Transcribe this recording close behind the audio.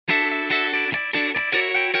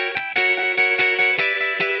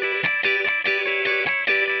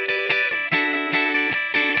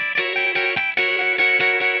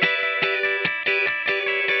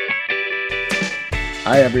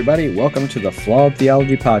Hi, everybody. Welcome to the Flawed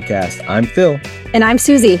Theology Podcast. I'm Phil. And I'm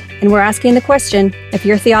Susie, and we're asking the question, if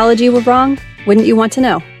your theology were wrong, wouldn't you want to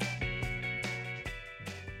know?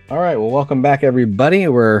 All right. Well, welcome back, everybody.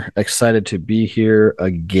 We're excited to be here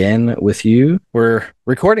again with you. We're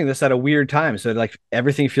recording this at a weird time, so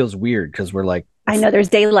everything feels weird because we're I know there's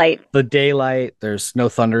daylight. The daylight, there's no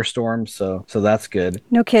thunderstorms, so that's good.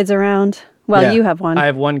 No kids around. Well, yeah, you have one. I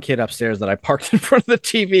have one kid upstairs that I parked in front of the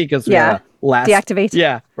TV because deactivate.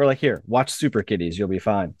 Yeah, we're like, here, watch Super Kitties, you'll be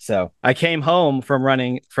fine. So I came home from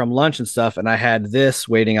running from lunch and stuff, and I had this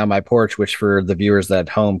waiting on my porch, which for the viewers that at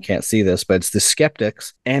home can't see this, but it's the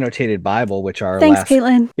Skeptics Annotated Bible, which are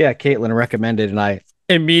Caitlin. Yeah, Caitlin recommended, and I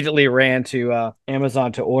immediately ran to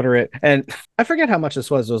Amazon to order it. And I forget how much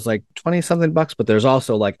this was. It was like 20 something bucks, but there's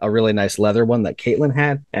also like a really nice leather one that Caitlin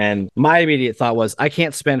had. And my immediate thought was, I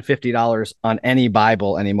can't spend $50 on any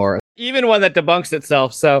Bible anymore, even one that debunks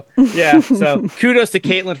itself. So yeah, so kudos to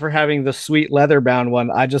Caitlin for having the sweet leather bound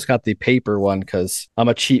one. I just got the paper one because I'm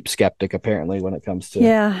a cheap skeptic apparently when it comes to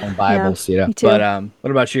Bibles. Yeah, me too. But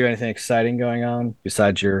what about you? Anything exciting going on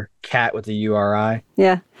besides your cat with the URI?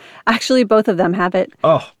 Yeah, actually both of them have it.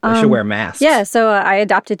 Oh, they should wear masks. Yeah, so I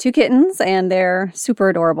adopted 2 kittens and they're super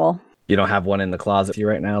adorable. You don't have one in the closet with you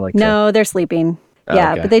right now? No, they're sleeping.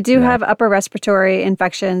 Yeah, okay. But they do have upper respiratory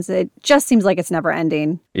infections. It just seems like it's never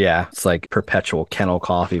ending. Yeah, it's like perpetual kennel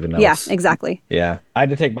cough, even though exactly. Yeah. I had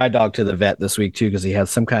to take my dog to the vet this week, too, because he had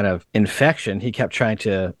some kind of infection. He kept trying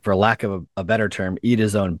to, for lack of a better term, eat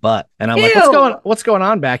his own butt. And I'm like, what's going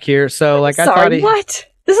on back here? So, I thought what?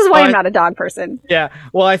 This is why I'm not a dog person. Yeah.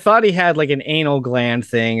 Well, I thought he had like an anal gland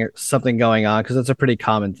thing or something going on because it's a pretty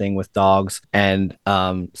common thing with dogs. And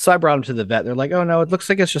so I brought him to the vet. They're like, oh, no, it looks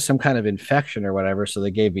like it's just some kind of infection or whatever. So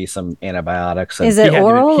they gave me some antibiotics. And is it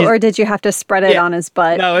oral or did you have to spread it on his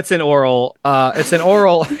butt? No, it's an oral. It's an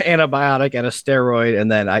oral antibiotic and a steroid.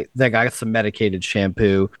 And then I got some medicated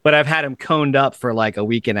shampoo. But I've had him coned up for like a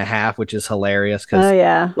week and a half, which is hilarious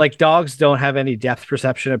because like dogs don't have any depth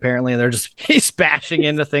perception apparently. And he's bashing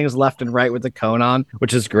into things left and right with the cone on,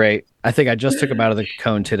 which is great. I think I just took him out of the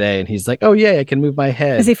cone today and he's like, oh yeah, I can move my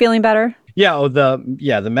head. Is he feeling better? Yeah,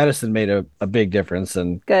 the medicine made a big difference.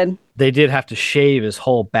 And good. They did have to shave his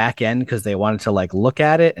whole back end because they wanted to like look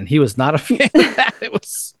at it, and he was not a fan of that. It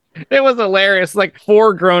was hilarious. Like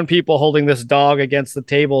 4 grown people holding this dog against the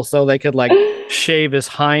table so they could like shave his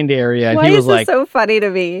hind area. And Why he was is this so funny to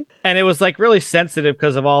me? And it was like really sensitive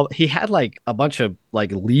because of he had like a bunch of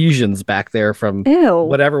like lesions back there from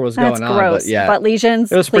whatever was going on. Gross. But yeah, butt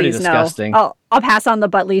lesions. It was pretty disgusting. No. I'll pass on the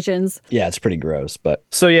butt lesions. Yeah, it's pretty gross. But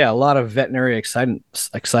so yeah, a lot of veterinary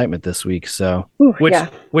excitement this week. So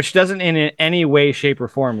which doesn't in any way, shape, or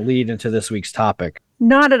form lead into this week's topic.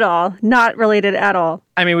 Not at all. Not related at all.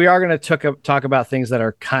 I mean, we are going to talk about things that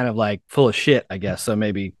are kind of like full of shit, I guess. So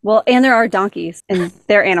maybe. Well, and there are donkeys and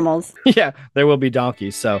they're animals. Yeah, there will be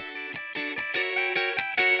donkeys. So.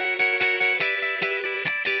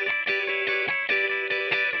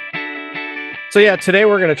 So yeah, today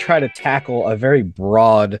we're going to try to tackle a very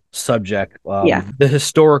broad subject, the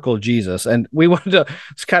historical Jesus. And we wanted to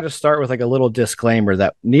kind of start with like a little disclaimer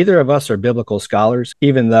that neither of us are biblical scholars,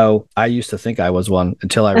 even though I used to think I was one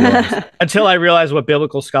until I realized what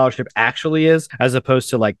biblical scholarship actually is, as opposed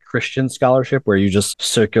to like Christian scholarship where you just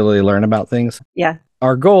circularly learn about things. Yeah.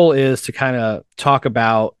 Our goal is to kind of talk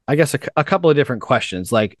about, I guess, a couple of different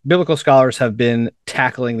questions. Like biblical scholars have been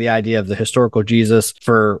tackling the idea of the historical Jesus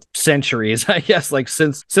for centuries, I guess, like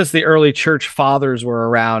since the early church fathers were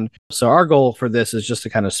around. So our goal for this is just to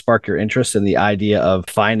kind of spark your interest in the idea of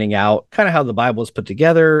finding out kind of how the Bible is put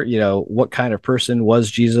together. You know, what kind of person was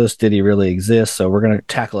Jesus? Did he really exist? So we're going to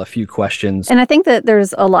tackle a few questions. And I think that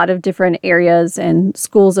there's a lot of different areas and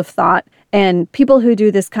schools of thought and people who do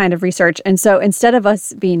this kind of research. And so instead of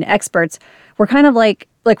us being experts, we're kind of like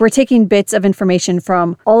we're taking bits of information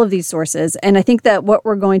from all of these sources. And I think that what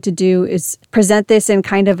we're going to do is present this in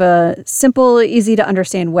kind of a simple, easy to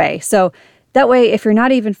understand way. So that way, if you're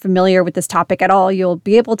not even familiar with this topic at all, you'll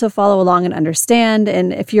be able to follow along and understand.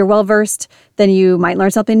 And if you're well-versed, then you might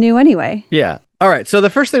learn something new anyway. Yeah. All right. So the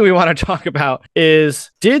first thing we want to talk about is,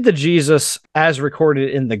 did the Jesus as recorded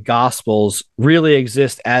in the Gospels really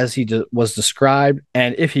exist as he was described?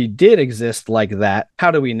 And if he did exist like that, how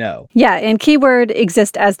do we know? Yeah. And keyword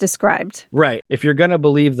exist as described. Right. If you're going to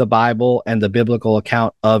believe the Bible and the biblical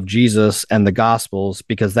account of Jesus and the Gospels,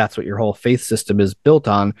 because that's what your whole faith system is built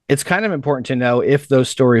on, it's kind of important to know if those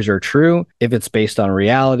stories are true, if it's based on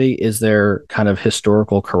reality, is there kind of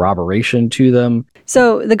historical corroboration to to them.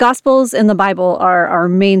 So the Gospels and the Bible are our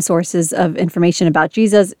main sources of information about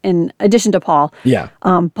Jesus, in addition to Paul. Yeah.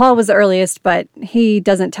 Paul was the earliest, but he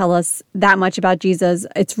doesn't tell us that much about Jesus.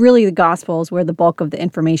 It's really the Gospels where the bulk of the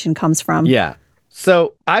information comes from. Yeah.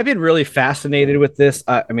 So I've been really fascinated with this.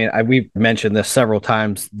 We've mentioned this several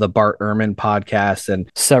times, the Bart Ehrman podcast and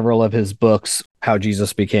several of his books, How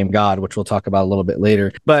Jesus Became God, which we'll talk about a little bit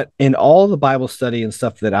later. But in all the Bible study and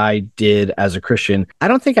stuff that I did as a Christian, I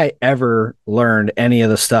don't think I ever learned any of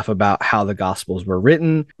the stuff about how the Gospels were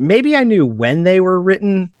written. Maybe I knew when they were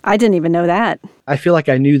written. I didn't even know that. I feel like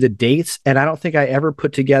I knew the dates, and I don't think I ever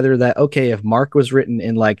put together that, okay, if Mark was written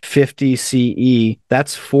in like 50 CE,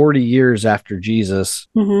 that's 40 years after Jesus.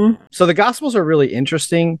 Mm-hmm. So the Gospels are really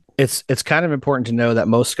interesting. It's kind of important to know that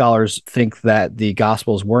most scholars think that the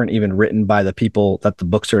Gospels weren't even written by the people that the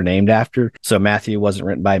books are named after. So Matthew wasn't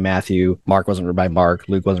written by Matthew, Mark wasn't written by Mark,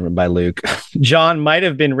 Luke wasn't written by Luke. John might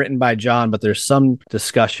have been written by John, but there's some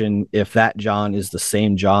discussion if that John is the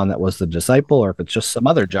same John that was the disciple or if it's just some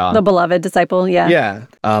other John. The beloved disciple, yeah.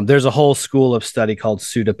 Yeah. There's a whole school of study called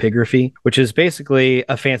pseudepigraphy, which is basically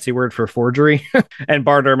a fancy word for forgery. And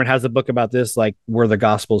Bart Ehrman has a book about this, like Were the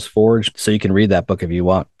Gospels Forged? So you can read that book if you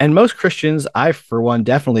want. And most Christians, I, for one,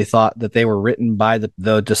 definitely thought that they were written by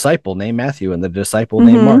the disciple named Matthew and the disciple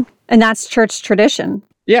named Mark. And that's church tradition.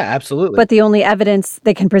 Yeah, absolutely. But the only evidence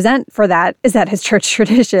they can present for that is that his church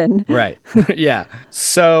tradition. Right. Yeah.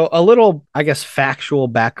 So a little, I guess, factual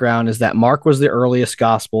background is that Mark was the earliest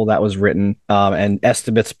gospel that was written, and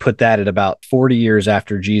estimates put that at about 40 years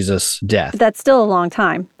after Jesus' death. That's still a long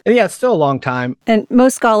time. And yeah, it's still a long time. And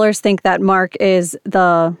most scholars think that Mark is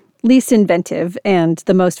the least inventive and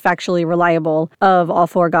the most factually reliable of all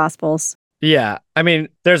four gospels. Yeah. I mean,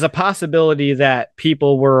 there's a possibility that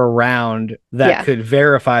people were around that could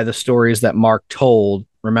verify the stories that Mark told.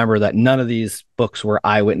 Remember that none of these books were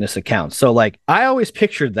eyewitness accounts. So like, I always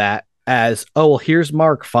pictured that as, oh, well, here's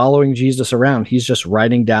Mark following Jesus around. He's just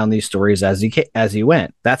writing down these stories as he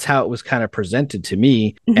went. That's how it was kind of presented to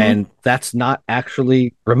me. And that's not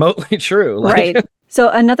actually remotely true. Right. So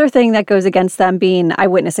another thing that goes against them being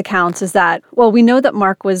eyewitness accounts is that, well, we know that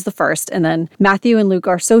Mark was the first, and then Matthew and Luke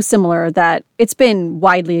are so similar that it's been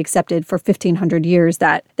widely accepted for 1,500 years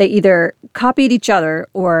that they either copied each other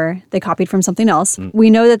or they copied from something else. We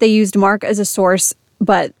know that they used Mark as a source,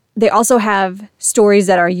 but they also have stories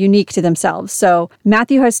that are unique to themselves. So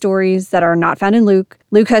Matthew has stories that are not found in Luke.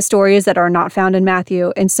 Luke has stories that are not found in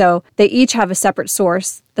Matthew. And so they each have a separate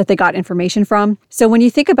source that they got information from. So when you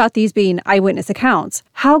think about these being eyewitness accounts,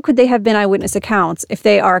 how could they have been eyewitness accounts if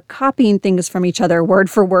they are copying things from each other word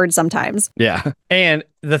for word sometimes? Yeah. And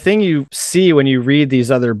the thing you see when you read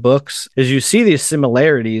these other books is you see these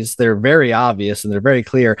similarities. They're very obvious and they're very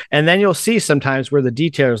clear. And then you'll see sometimes where the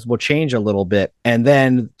details will change a little bit. And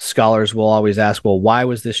then scholars will always ask, well, why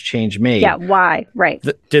was this change made? Yeah, why? Right.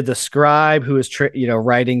 Did the scribe who was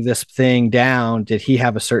writing this thing down, did he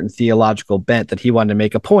have a certain theological bent that he wanted to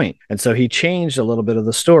make a point? And so he changed a little bit of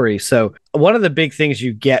the story. So one of the big things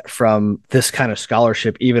you get from this kind of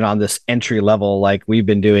scholarship, even on this entry level like we've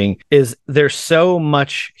been doing, is there's so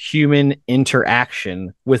much human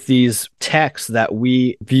interaction with these texts that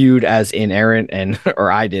we viewed as inerrant, and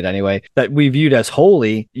or I did anyway, that we viewed as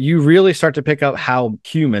holy. You really start to pick up how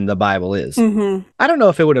human the Bible is. I don't know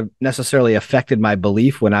if it would have necessarily affected my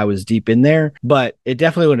belief when I was deep in there, but it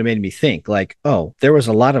definitely would have made me think like, oh, there was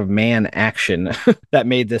a lot of man action that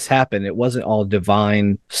made this happen. It wasn't all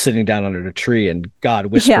divine sitting down under a tree and God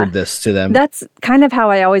whispered this to them. That's kind of how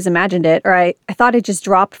I always imagined it, or I thought it just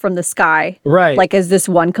dropped from the sky. Right. Like as this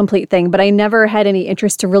one complete thing, but I never had any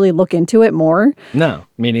interest to really look into it more. No,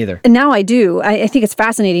 me neither. And now I do. I think it's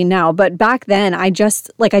fascinating now, but back then I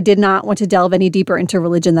just, I did not want to delve any deeper into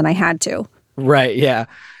religion than I had to. Right, yeah.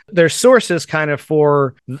 There's sources kind of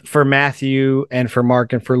for Matthew and for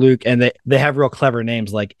Mark and for Luke, and they have real clever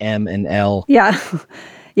names like M and L. Yeah.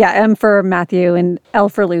 Yeah, M for Matthew and L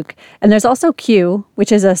for Luke. And there's also Q,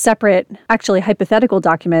 which is a separate, actually hypothetical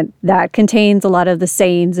document that contains a lot of the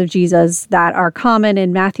sayings of Jesus that are common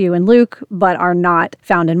in Matthew and Luke, but are not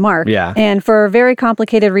found in Mark. Yeah. And for very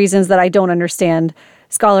complicated reasons that I don't understand,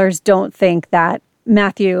 scholars don't think that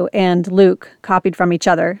Matthew and Luke copied from each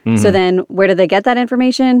other. So then where did they get that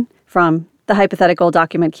information? From the hypothetical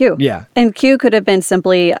document Q. Yeah. And Q could have been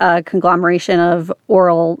simply a conglomeration of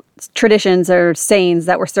oral traditions or sayings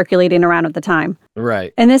that were circulating around at the time.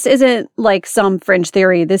 Right. And this isn't like some fringe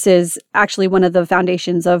theory. This is actually one of the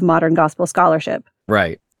foundations of modern gospel scholarship.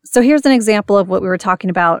 Right. So here's an example of what we were talking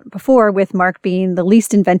about before, with Mark being the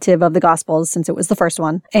least inventive of the Gospels since it was the first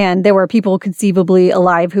one. And there were people conceivably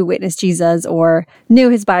alive who witnessed Jesus or knew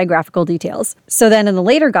his biographical details. So then in the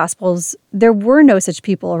later Gospels, there were no such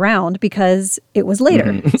people around because it was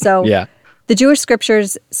later. So Yeah. the Jewish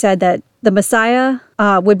scriptures said that the Messiah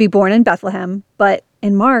would be born in Bethlehem, but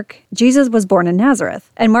in Mark, Jesus was born in Nazareth.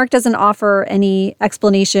 And Mark doesn't offer any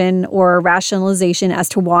explanation or rationalization as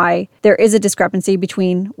to why there is a discrepancy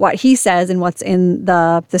between what he says and what's in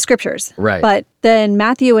the scriptures. Right. But then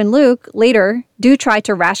Matthew and Luke later do try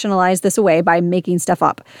to rationalize this away by making stuff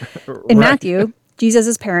up. In Matthew,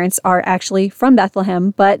 Jesus' parents are actually from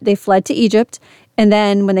Bethlehem, but they fled to Egypt. And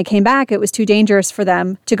then when they came back, it was too dangerous for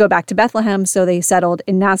them to go back to Bethlehem, so they settled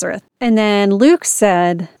in Nazareth. And then Luke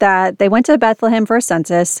said that they went to Bethlehem for a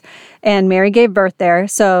census, and Mary gave birth there.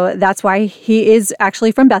 So that's why he is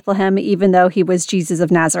actually from Bethlehem, even though he was Jesus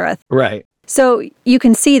of Nazareth. Right. So you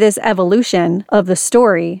can see this evolution of the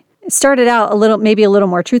story. It started out maybe a little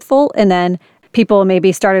more truthful, and then people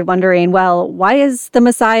maybe started wondering, well, why is the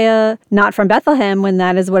Messiah not from Bethlehem when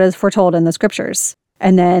that is what is foretold in the scriptures?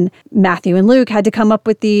 And then Matthew and Luke had to come up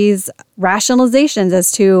with these rationalizations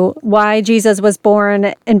as to why Jesus was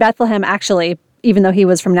born in Bethlehem, actually, even though he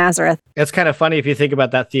was from Nazareth. It's kind of funny if you think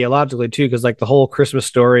about that theologically, too, because like the whole Christmas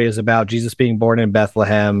story is about Jesus being born in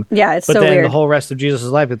Bethlehem. Yeah, it's but so then weird. The whole rest of Jesus'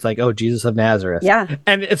 life, it's like, oh, Jesus of Nazareth. Yeah.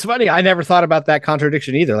 And it's funny, I never thought about that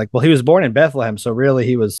contradiction either. Like, well, he was born in Bethlehem, so really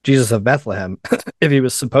he was Jesus of Bethlehem, if he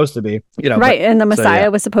was supposed to be. Right, and the Messiah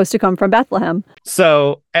was supposed to come from Bethlehem.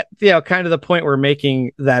 So, kind of the point we're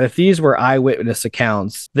making that if these were eyewitness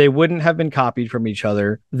accounts, they wouldn't have been copied from each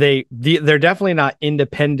other. They're definitely not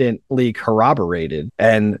independently corroborated.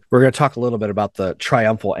 And we're going to talk a little bit about the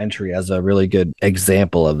triumphal entry as a really good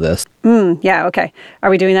example of this. Yeah, okay. Are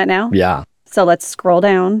we doing that now? Yeah. So let's scroll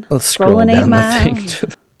down. Let's scroll down 8 the miles. thing.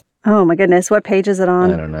 Oh my goodness, what page is it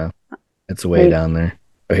on? I don't know. It's way down there.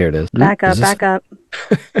 Oh, here it is. Back up.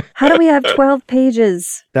 How do we have 12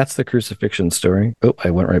 pages? That's the crucifixion story. Oh,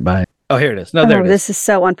 I went right by it. Oh, here it is. No, there it is. This is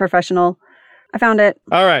so unprofessional. I found it.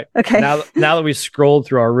 All right. Okay. Now that we scrolled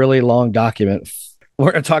through our really long document,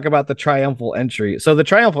 we're going to talk about the triumphal entry. So the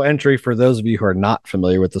triumphal entry, for those of you who are not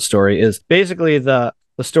familiar with the story, is basically the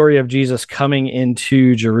story of Jesus coming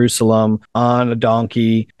into Jerusalem on a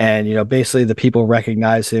donkey. And, basically the people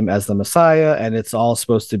recognize him as the Messiah. And it's all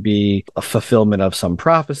supposed to be a fulfillment of some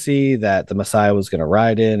prophecy that the Messiah was going to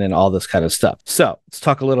ride in and all this kind of stuff. So let's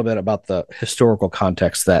talk a little bit about the historical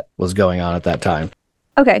context that was going on at that time.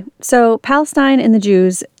 Okay, so Palestine and the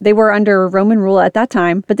Jews, they were under Roman rule at that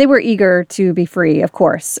time, but they were eager to be free, of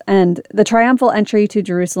course. And the triumphal entry to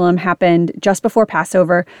Jerusalem happened just before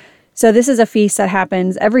Passover. So this is a feast that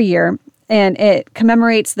happens every year, and it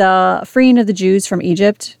commemorates the freeing of the Jews from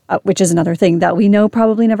Egypt, which is another thing that we know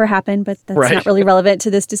probably never happened, but that's not really relevant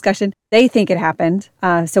to this discussion. They think it happened,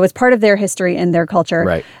 so it's part of their history and their culture.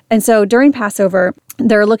 Right. And so during Passover,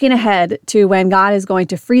 they're looking ahead to when God is going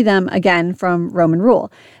to free them again from Roman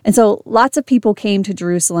rule. And so lots of people came to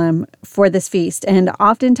Jerusalem for this feast, and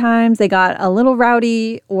oftentimes they got a little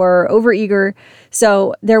rowdy or overeager.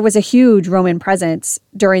 So there was a huge Roman presence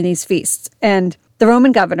during these feasts. And the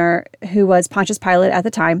Roman governor, who was Pontius Pilate at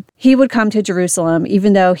the time, he would come to Jerusalem,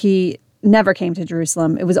 even though he never came to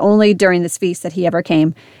Jerusalem. It was only during this feast that he ever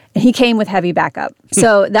came. And he came with heavy backup.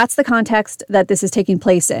 So that's the context that this is taking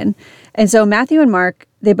place in. And so Matthew and Mark,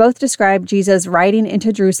 they both describe Jesus riding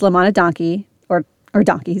into Jerusalem on a donkey, or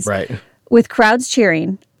donkeys, right, with crowds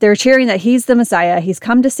cheering. They're cheering that he's the Messiah. He's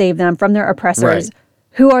come to save them from their oppressors,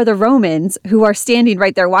 who are the Romans, who are standing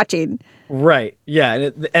right there watching. Right.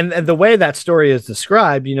 Yeah. And the way that story is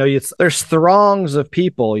described, there's throngs of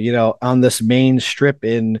people, on this main strip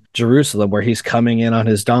in Jerusalem where he's coming in on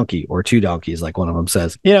his donkey, or two donkeys, like one of them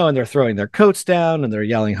says, and they're throwing their coats down and they're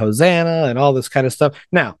yelling Hosanna and all this kind of stuff.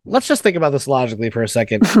 Now, let's just think about this logically for a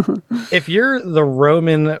second. If you're the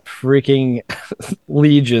Roman freaking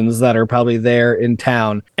legions that are probably there in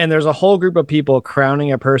town, and there's a whole group of people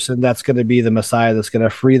crowning a person that's going to be the Messiah, that's going to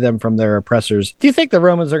free them from their oppressors, do you think the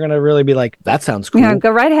Romans are going to really be like, that sounds cool? Yeah,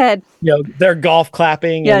 go right ahead. They're golf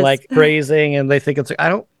clapping and like praising, and they think it's like, I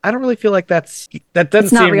don't really feel like that doesn't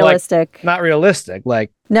it's not seem realistic. Like not realistic.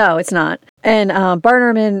 Like, no, it's not. And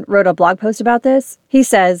Barnerman wrote a blog post about this. He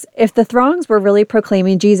says, if the throngs were really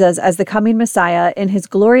proclaiming Jesus as the coming Messiah in his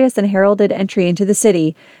glorious and heralded entry into the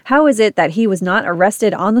city, how is it that he was not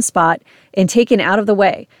arrested on the spot and taken out of the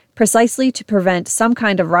way, precisely to prevent some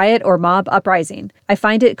kind of riot or mob uprising? I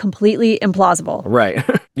find it completely implausible. Right.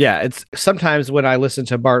 Yeah, it's sometimes when I listen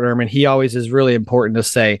to Bart Ehrman, he always is really important to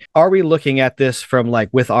say, are we looking at this from like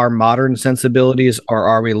with our modern sensibilities, or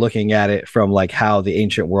are we looking at it from like how the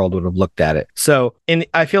ancient world would have looked at it? So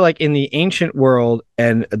I feel like in the ancient world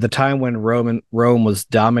and the time when Rome was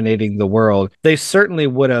dominating the world, they certainly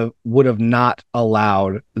would have not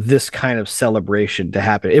allowed this kind of celebration to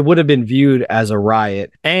happen. It would have been viewed as a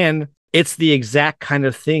riot, and it's the exact kind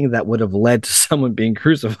of thing that would have led to someone being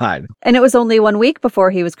crucified. And it was only 1 week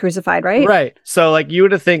before he was crucified, right? Right. So, like, you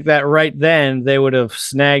would have think that right then they would have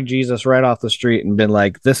snagged Jesus right off the street and been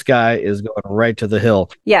like, this guy is going right to the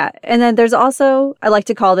hill. Yeah. And then there's also, I like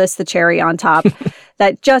to call this the cherry on top,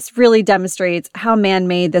 that just really demonstrates how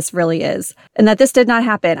man-made this really is. And that this did not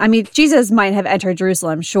happen. I mean, Jesus might have entered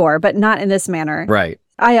Jerusalem, sure, but not in this manner. Right.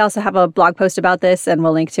 I also have a blog post about this, and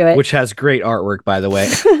we'll link to it. Which has great artwork, by the way.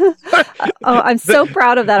 I'm so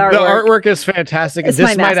proud of that artwork. The artwork is fantastic. It's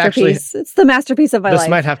my masterpiece. It's the masterpiece of my life. This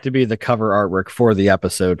might have to be the cover artwork for the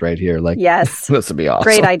episode right here. Like, yes. This would be awesome.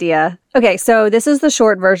 Great idea. Okay, so this is the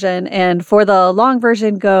short version, and for the long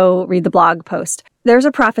version, go read the blog post. There's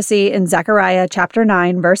a prophecy in Zechariah chapter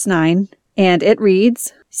 9, verse 9, and it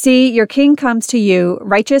reads, "See, your king comes to you,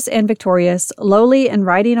 righteous and victorious, lowly and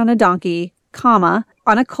riding on a donkey, comma,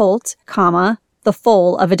 on a colt, comma, the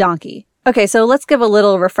foal of a donkey." Okay, so let's give a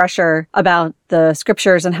little refresher about the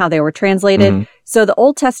scriptures and how they were translated. Mm-hmm. So the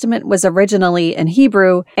Old Testament was originally in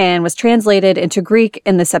Hebrew and was translated into Greek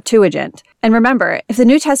in the Septuagint. And remember, if the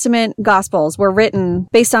New Testament Gospels were written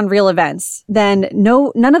based on real events, then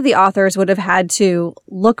none of the authors would have had to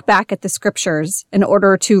look back at the scriptures in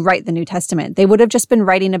order to write the New Testament. They would have just been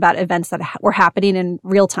writing about events that were happening in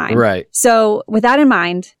real time. Right. So with that in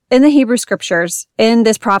mind, in the Hebrew scriptures, in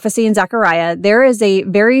this prophecy in Zechariah, there is a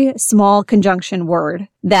very small conjunction word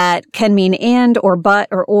that can mean and or but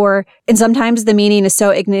or, and sometimes the meaning is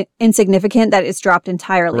so insignificant that it's dropped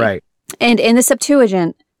entirely. Right. And in the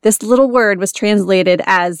Septuagint, this little word was translated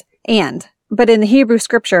as and. But in the Hebrew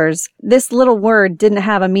scriptures, this little word didn't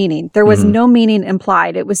have a meaning. There was no meaning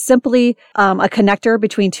implied. It was simply a connector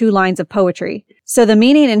between two lines of poetry. So the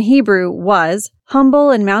meaning in Hebrew was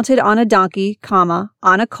humble and mounted on a donkey, comma,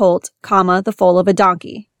 on a colt, comma, the foal of a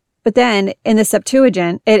donkey. But then in the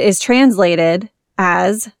Septuagint, it is translated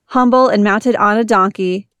as humble and mounted on a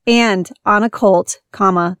donkey and on a colt,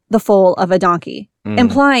 comma, the foal of a donkey.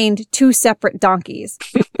 Implying two separate donkeys.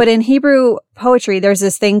 But in Hebrew poetry, there's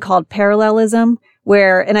this thing called parallelism,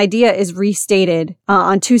 where an idea is restated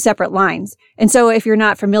on two separate lines. And so if you're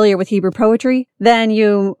not familiar with Hebrew poetry, then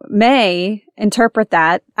you may interpret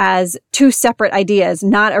that as two separate ideas,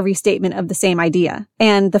 not a restatement of the same idea.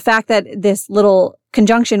 And the fact that this little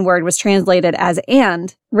conjunction word was translated as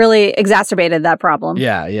and really exacerbated that problem.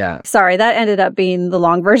 Yeah. Sorry, that ended up being the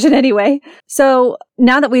long version anyway. So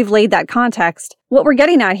now that we've laid that context, what we're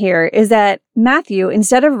getting at here is that Matthew,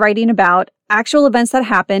 instead of writing about actual events that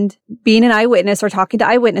happened, being an eyewitness or talking to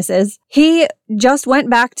eyewitnesses, he just went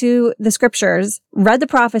back to the scriptures, read the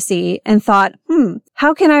prophecy, and thought,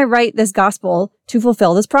 how can I write this gospel to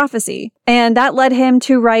fulfill this prophecy? And that led him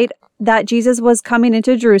to write that Jesus was coming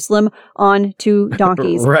into Jerusalem on two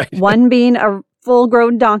donkeys. Right. One being a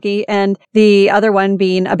full-grown donkey and the other one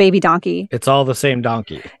being a baby donkey. It's all the same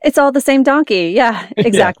donkey. It's all the same donkey. Yeah,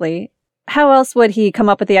 exactly. Yeah. How else would he come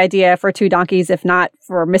up with the idea for two donkeys if not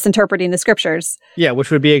for misinterpreting the scriptures? Yeah, which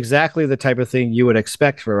would be exactly the type of thing you would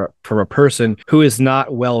expect from a person who is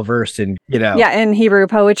not well versed in, Yeah, in Hebrew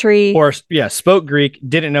poetry. Or, spoke Greek,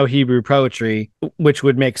 didn't know Hebrew poetry, which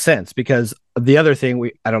would make sense because the other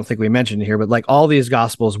thing I don't think we mentioned here, but like all these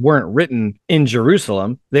gospels weren't written in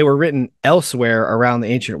Jerusalem. They were written elsewhere around the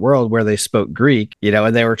ancient world where they spoke Greek,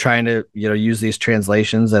 and they were trying to, use these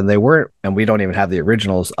translations and they weren't, and we don't even have the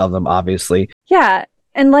originals of them, obviously. Yeah.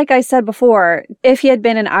 And like I said before, if he had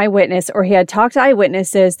been an eyewitness or he had talked to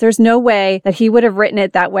eyewitnesses, there's no way that he would have written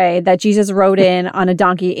it that way, that Jesus rode in on a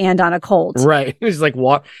donkey and on a colt. Right. He's like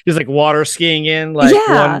water skiing in,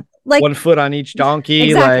 like one foot on each donkey,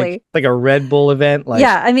 exactly. like a Red Bull event.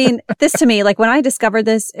 Yeah, I mean, this to me, like when I discovered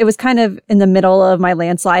this, it was kind of in the middle of my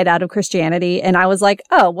landslide out of Christianity. And I was like,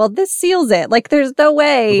 oh, well, this seals it. Like there's no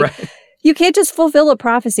way. Right. You can't just fulfill a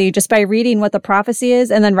prophecy just by reading what the prophecy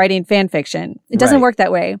is and then writing fan fiction. It doesn't work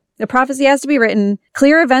that way. The prophecy has to be written.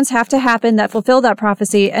 Clear events have to happen that fulfill that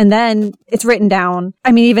prophecy, and then it's written down.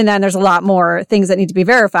 I mean, even then, there's a lot more things that need to be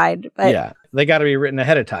verified. But yeah, they got to be written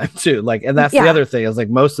ahead of time too. And that's the other thing is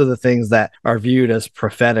most of the things that are viewed as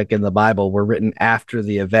prophetic in the Bible were written after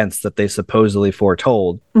the events that they supposedly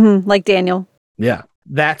foretold. Like Daniel. Yeah.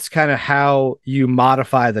 that's kind of how you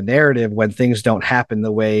modify the narrative when things don't happen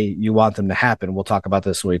the way you want them to happen. We'll talk about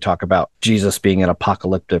this when we talk about Jesus being an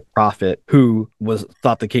apocalyptic prophet who was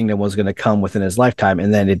thought the kingdom was going to come within his lifetime,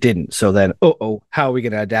 and then it didn't. So then, how are we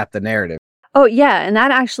going to adapt the narrative? Oh, yeah. And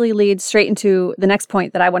that actually leads straight into the next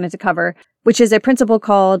point that I wanted to cover, which is a principle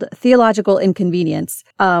called theological inconvenience,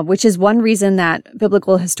 which is one reason that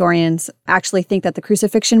biblical historians actually think that the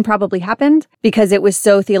crucifixion probably happened because it was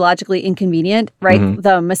so theologically inconvenient, right? Mm-hmm.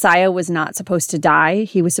 The Messiah was not supposed to die.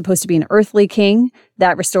 He was supposed to be an earthly king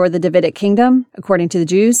that restored the Davidic kingdom, according to the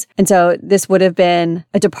Jews. And so this would have been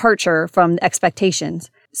a departure from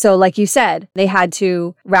expectations. So like you said, they had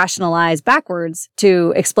to rationalize backwards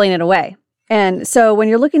to explain it away. And so when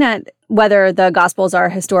you're looking at whether the Gospels are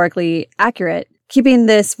historically accurate, keeping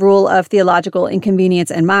this rule of theological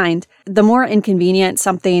inconvenience in mind, the more inconvenient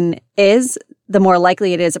something is, the more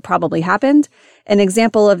likely it is it probably happened. An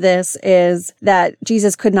example of this is that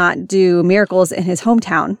Jesus could not do miracles in his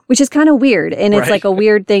hometown, which is kind of weird. And it's like a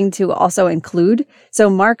weird thing to also include. So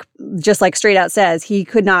Mark just like straight out says he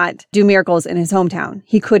could not do miracles in his hometown.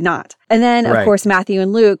 He could not. And then, of course, Matthew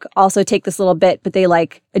and Luke also take this little bit, but they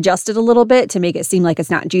like adjust it a little bit to make it seem like it's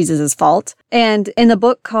not Jesus's fault. And in the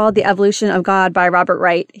book called The Evolution of God by Robert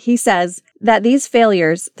Wright, he says that these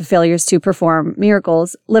failures, the failures to perform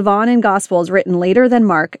miracles, live on in Gospels written later than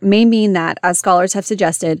Mark may mean that, as scholars have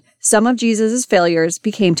suggested, some of Jesus's failures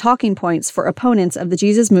became talking points for opponents of the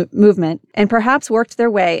Jesus movement and perhaps worked their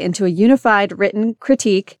way into a unified written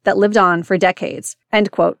critique that lived on for decades.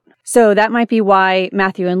 End quote. So that might be why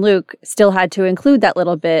Matthew and Luke still had to include that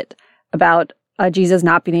little bit about Jesus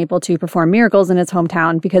not being able to perform miracles in his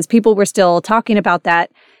hometown, because people were still talking about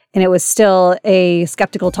that, and it was still a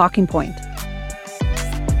skeptical talking point.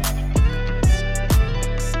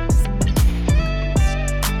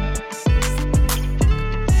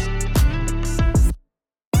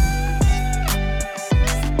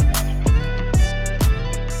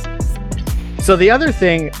 So the other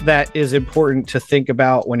thing that is important to think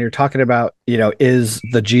about when you're talking about, is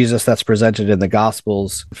the Jesus that's presented in the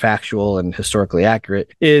Gospels factual and historically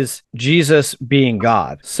accurate, is Jesus being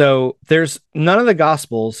God. So there's none of the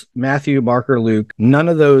Gospels, Matthew, Mark, or Luke, none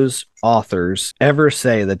of those authors ever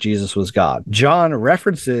say that Jesus was God. John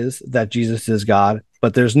references that Jesus is God,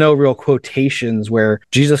 but there's no real quotations where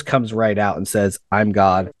Jesus comes right out and says, I'm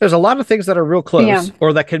God. There's a lot of things that are real close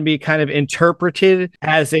or that can be kind of interpreted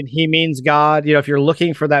as in he means God. If you're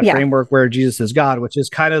looking for that framework where Jesus is God, which is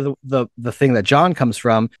kind of the thing that John comes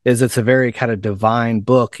from, is it's a very kind of divine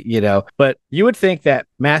book, but you would think that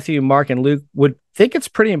Matthew, Mark, and Luke would think it's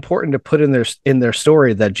pretty important to put in their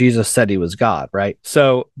story that Jesus said he was God, right?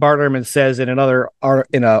 So Bart Ehrman says in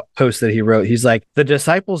a post that he wrote, he's like, the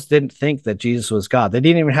disciples didn't think that Jesus was God. They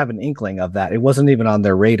didn't even have an inkling of that. It wasn't even on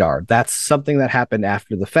their radar. That's something that happened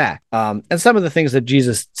after the fact. And some of the things that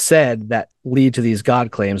Jesus said that lead to these God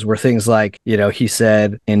claims were things like, he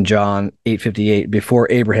said in John 8:58,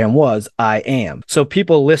 before Abraham was, I am. So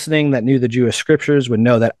people listening that knew the Jewish scriptures would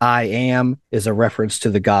know that I am is a reference to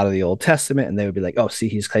the God of the Old Testament, and they would be like, oh, see,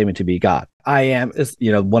 he's claiming to be God. I am is,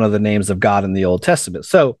 one of the names of God in the Old Testament.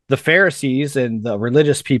 So the Pharisees and the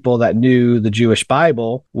religious people that knew the Jewish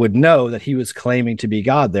Bible would know that he was claiming to be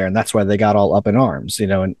God there. And that's why they got all up in arms,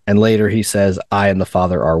 and later he says, I and the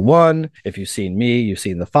Father are one. If you've seen me, you've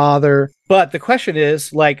seen the Father. But the question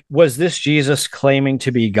is, was this Jesus claiming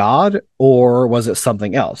to be God, or was it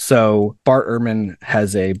something else? So Bart Ehrman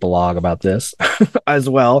has a blog about this as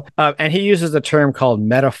well. And he uses a term called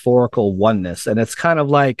metaphorical oneness. And it's kind of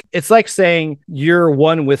like, it's like saying you're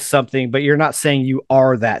one with something, but you're not saying you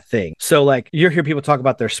are that thing. So you hear people talk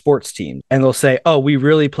about their sports team and they'll say, oh, we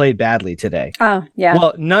really played badly today. Oh, yeah.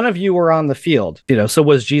 Well, none of you were on the field, so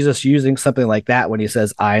was Jesus using something like that when he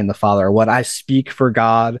says, I and the Father are one? I speak for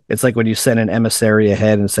God. It's like when you send an emissary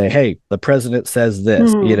ahead and say, hey, the president says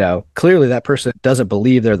this, clearly that person doesn't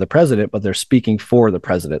believe they're the president, but they're speaking for the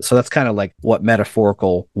president. So that's kind of like what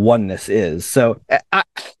metaphorical oneness is. So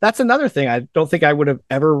that's another thing I don't think I would have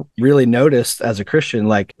ever really noticed as a Christian.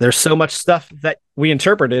 There's so much stuff that we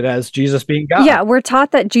interpreted as Jesus being God. Yeah, we're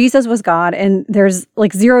taught that Jesus was God, and there's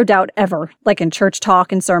zero doubt ever, in church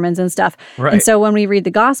talk and sermons and stuff. Right. And so when we read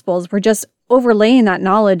the Gospels, we're just overlaying that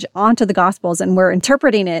knowledge onto the Gospels, and we're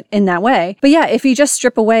interpreting it in that way. But yeah, if you just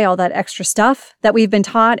strip away all that extra stuff that we've been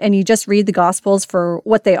taught and you just read the Gospels for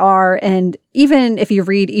what they are, and even if you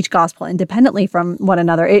read each Gospel independently from one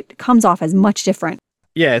another, it comes off as much different.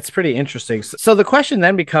 Yeah, it's pretty interesting. So the question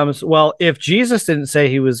then becomes, well, if Jesus didn't say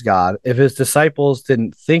he was God, if his disciples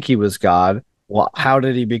didn't think he was God, well, how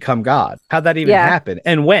did he become God? How'd that even happen?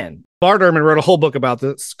 And when? Bart Ehrman wrote a whole book about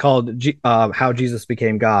this called How Jesus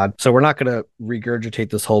Became God. So we're not going to regurgitate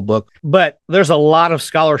this whole book, but there's a lot of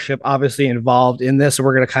scholarship obviously involved in this. So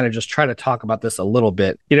we're going to kind of just try to talk about this a little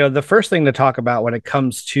bit. The first thing to talk about when it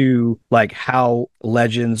comes to like how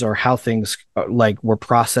legends or how things like were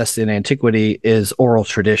processed in antiquity is oral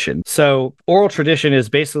tradition. So oral tradition is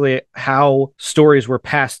basically how stories were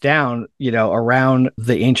passed down, around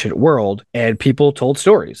the ancient world, and people told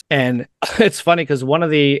stories. And it's funny because one of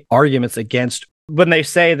the arguments against when they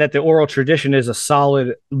say that the oral tradition is a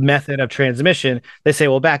solid method of transmission, they say,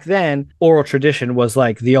 well, back then, oral tradition was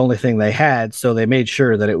like the only thing they had, so they made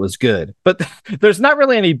sure that it was good. But there's not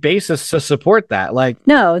really any basis to support that.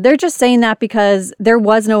 No, they're just saying that because there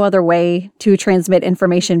was no other way to transmit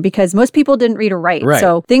information because most people didn't read or write. Right.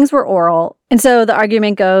 So things were oral. And so the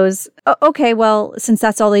argument goes, okay, well, since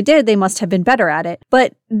that's all they did, they must have been better at it.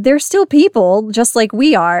 But they're still people just like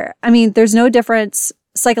we are. I mean, there's no difference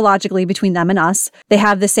psychologically between them and us. They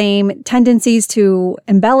have the same tendencies to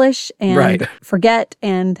embellish and forget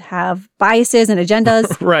and have biases and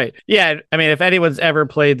agendas. Right. Yeah. I mean, if anyone's ever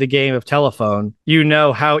played the game of telephone, you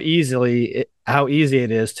know how easy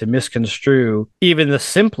it is to misconstrue even the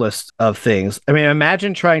simplest of things. I mean,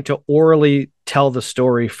 imagine trying to orally tell the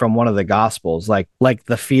story from one of the gospels, like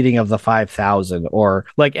the feeding of the 5,000 or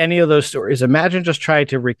like any of those stories. Imagine just trying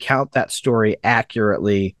to recount that story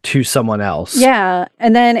accurately to someone else. Yeah.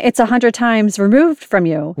 And then it's 100 times removed from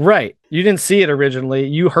you. Right. You didn't see it originally.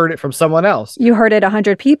 You heard it from someone else. You heard it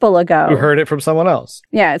 100 people ago. You heard it from someone else.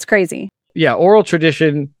 Yeah, it's crazy. Yeah, oral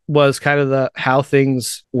tradition was kind of how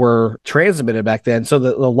things were transmitted back then. So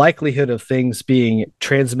the likelihood of things being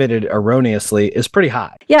transmitted erroneously is pretty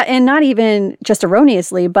high. Yeah, and not even just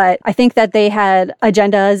erroneously, but I think that they had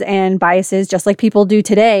agendas and biases just like people do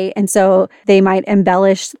today. And so they might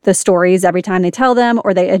embellish the stories every time they tell them,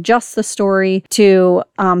 or they adjust the story to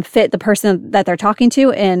fit the person that they're talking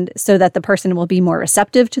to, and so that the person will be more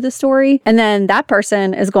receptive to the story. And then that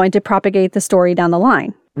person is going to propagate the story down the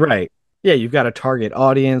line. Right. Yeah, you've got a target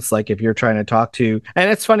audience, like if you're trying to talk to,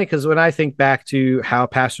 and it's funny because when I think back to how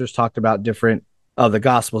pastors talked about different of the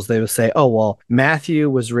Gospels, they would say, oh, well, Matthew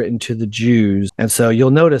was written to the Jews. And so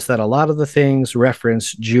you'll notice that a lot of the things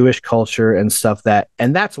reference Jewish culture and stuff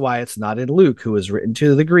and that's why it's not in Luke, who was written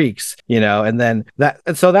to the Greeks, and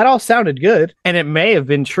so that all sounded good. And it may have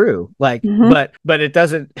been true, but it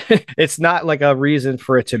doesn't, it's not like a reason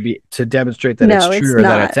for it to demonstrate that it's true or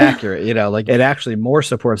that it's accurate, it actually more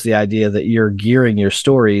supports the idea that you're gearing your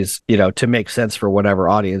stories, to make sense for whatever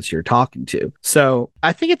audience you're talking to. So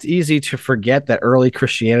I think it's easy to forget that early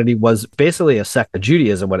Christianity was basically a sect of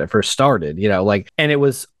Judaism when it first started, and it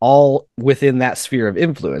was all within that sphere of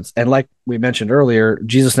influence. And like we mentioned earlier,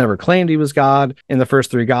 Jesus never claimed he was God in the first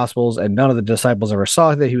three Gospels, and none of the disciples ever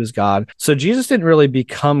saw that he was God. So Jesus didn't really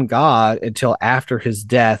become God until after his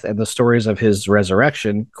death, and the stories of his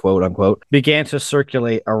resurrection, quote unquote, began to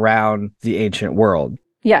circulate around the ancient world.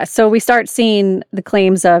 Yeah, so we start seeing the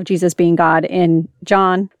claims of Jesus being God in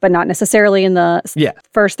John, but not necessarily in the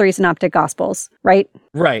first three synoptic Gospels, right?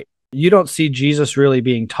 Right. You don't see Jesus really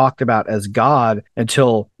being talked about as God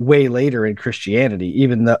until way later in Christianity,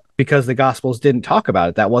 because the Gospels didn't talk about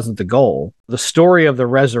it. That wasn't the goal. The story of the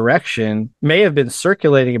resurrection may have been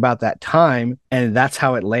circulating about that time, and that's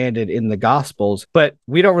how it landed in the Gospels. But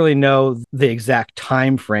we don't really know the exact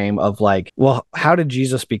time frame of how did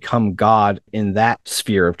Jesus become God in that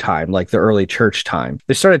sphere of time, like the early church time?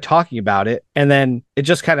 They started talking about it, and then it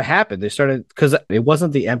just kind of happened. They started, because it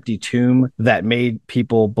wasn't the empty tomb that made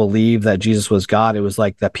people believe that Jesus was God. It was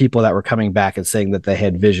like the people that were coming back and saying that they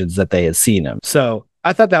had visions that they had seen him. So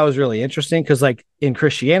I thought that was really interesting because in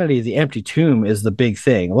Christianity, the empty tomb is the big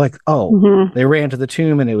thing. They ran to the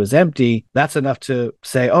tomb and it was empty. That's enough to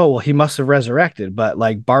say, oh, well, he must have resurrected. But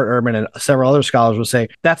Bart Ehrman and several other scholars will say,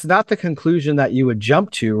 that's not the conclusion that you would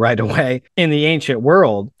jump to right away in the ancient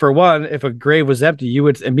world. For one, if a grave was empty, you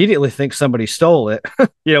would immediately think somebody stole it,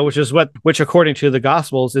 which according to the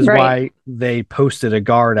Gospels is why they posted a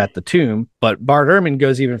guard at the tomb. But Bart Ehrman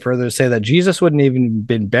goes even further to say that Jesus wouldn't even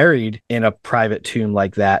been buried in a private tomb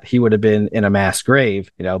like that. He would have been in a mass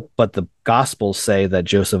grave, but the Gospels say that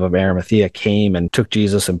Joseph of Arimathea came and took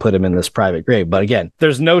Jesus and put him in this private grave. But again,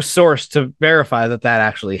 there's no source to verify that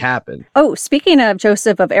actually happened. Oh, speaking of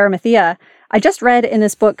Joseph of Arimathea, I just read in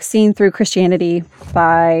this book, Seen Through Christianity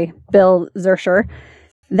by Bill Zercher,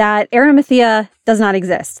 that Arimathea does not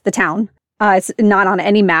exist, the town. It's not on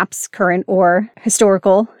any maps, current or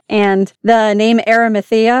historical. And the name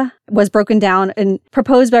Arimathea was broken down and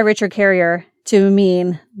proposed by Richard Carrier to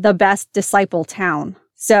mean the best disciple town.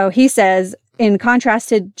 So he says in contrast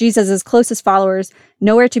to Jesus' closest followers,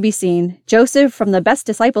 nowhere to be seen, Joseph from the best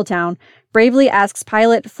disciple town bravely asks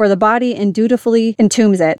Pilate for the body and dutifully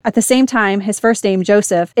entombs it. At the same time, his first name,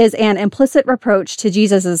 Joseph, is an implicit reproach to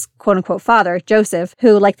Jesus' quote-unquote father, Joseph,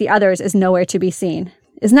 who, like the others, is nowhere to be seen.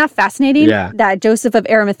 Isn't that fascinating? Yeah. That Joseph of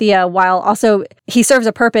Arimathea, while also he serves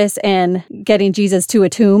a purpose in getting Jesus to a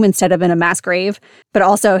tomb instead of in a mass grave, but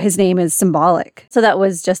also his name is symbolic. So that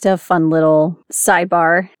was just a fun little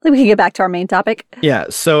sidebar. We can get back to our main topic. Yeah.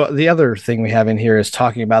 So the other thing we have in here is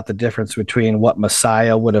talking about the difference between what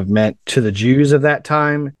Messiah would have meant to the Jews of that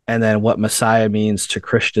time and then what Messiah means to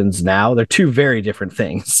Christians now. They're two very different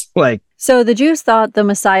things. So the Jews thought the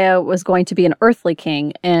Messiah was going to be an earthly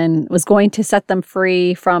king and was going to set them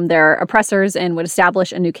free from their oppressors and would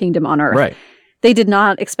establish a new kingdom on earth. Right. They did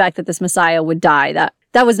not expect that this Messiah would die.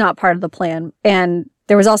 That was not part of the plan. And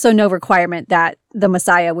there was also no requirement that the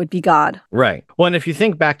Messiah would be God. Right. Well, and if you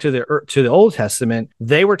think back to the Old Testament,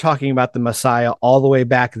 they were talking about the Messiah all the way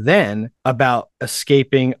back then about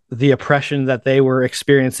escaping the oppression that they were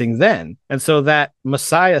experiencing then. And so that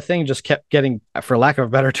Messiah thing just kept getting, for lack of a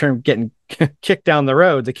better term, getting kicked down the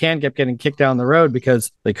road. The can kept getting kicked down the road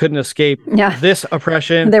because they couldn't escape this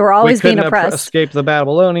oppression. They were always being oppressed. Escape the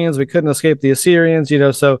Babylonians. We couldn't escape the Assyrians,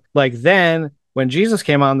 So then when Jesus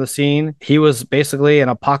came on the scene, he was basically an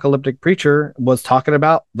apocalyptic preacher, was talking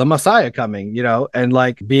about the Messiah coming, and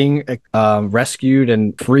being rescued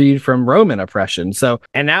and freed from Roman oppression. So,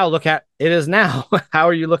 and now look at it is now. How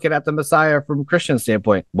are you looking at the Messiah from a Christian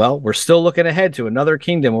standpoint? Well, we're still looking ahead to another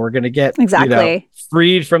kingdom. We're going to get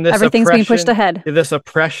freed from this Everything's being pushed ahead. This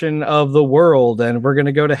oppression of the world, and we're going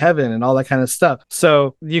to go to heaven and all that kind of stuff.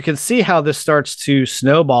 So you can see how this starts to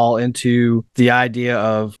snowball into the idea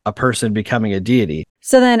of a person becoming a deity.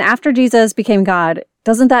 So then after Jesus became God,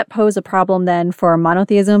 doesn't that pose a problem then for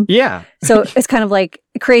monotheism? Yeah. So it's kind of like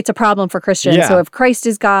it creates a problem for Christians. Yeah. So if Christ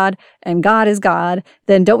is God and God is God,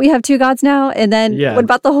 then don't we have two gods now? And then what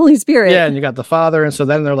about the Holy Spirit? Yeah, and you got the Father. And so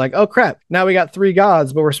then they're like, oh, crap, now we got three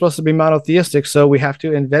gods, but we're supposed to be monotheistic. So we have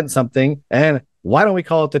to invent something. And why don't we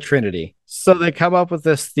call it the Trinity? So they come up with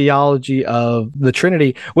this theology of the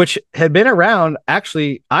Trinity, which had been around.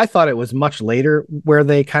 Actually, I thought it was much later where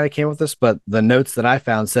they kind of came up with this, but the notes that I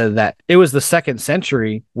found said that it was the 2nd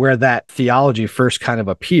century where that theology first kind of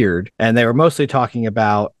appeared. And they were mostly talking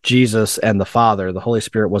about Jesus and the Father. The Holy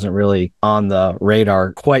Spirit wasn't really on the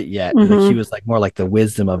radar quite yet. Mm-hmm. He was more like the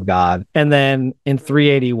wisdom of God. And then in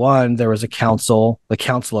 381, there was a council, the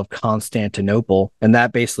Council of Constantinople, and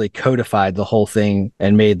that basically codified the whole thing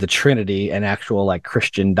and made the Trinity an actual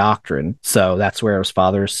Christian doctrine. So that's where it was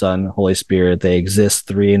Father, Son, Holy Spirit. They exist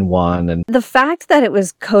 3 in 1. And the fact that it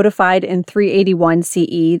was codified in 381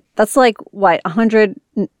 CE, that's 100,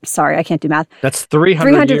 sorry, I can't do math. That's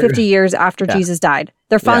 350 years after Jesus died.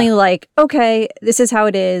 They're finally okay, this is how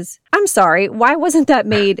it is. I'm sorry, why wasn't that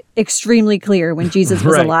made extremely clear when Jesus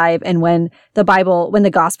was alive and when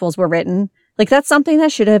the Gospels were written? That's something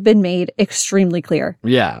that should have been made extremely clear.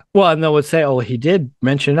 Yeah. Well, and they would say, oh, he did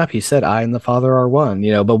mention it up. He said, I and the Father are one,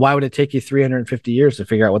 but why would it take you 350 years to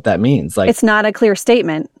figure out what that means? It's not a clear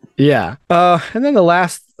statement. Yeah. And then the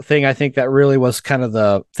last thing I think that really was kind of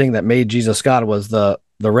the thing that made Jesus God was the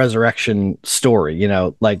resurrection story.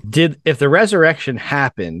 If the resurrection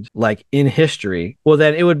happened in history, well,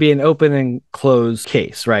 then it would be an open and closed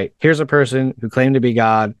case, right? Here's a person who claimed to be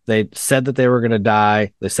God. They said that they were going to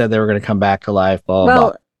die. They said they were going to come back to life, blah, blah,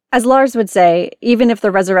 blah. As Lars would say, even if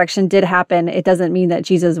the resurrection did happen, it doesn't mean that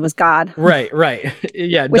Jesus was God. Right.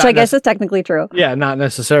 Yeah. Which I guess is technically true. Yeah, not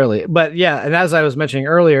necessarily. But yeah, and as I was mentioning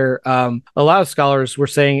earlier, a lot of scholars were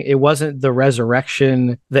saying it wasn't the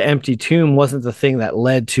resurrection, the empty tomb wasn't the thing that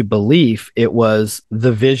led to belief. It was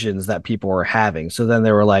the visions that people were having. So then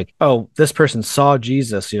they were like, oh, this person saw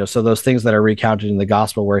Jesus, so those things that are recounted in the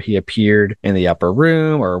gospel where he appeared in the upper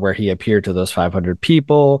room or where he appeared to those 500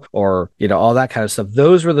 people or, all that kind of stuff.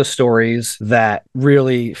 Those were the stories that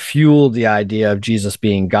really fueled the idea of Jesus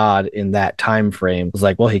being God in that time frame. It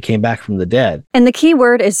was well, he came back from the dead. And the key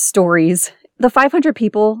word is stories. The 500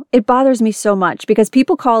 people, it bothers me so much because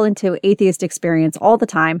people call into atheist experience all the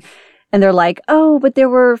time and they're like, oh, but there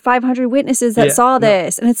were 500 witnesses that saw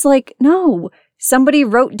this. And it's no. Somebody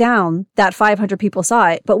wrote down that 500 people saw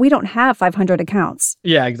it, but we don't have 500 accounts.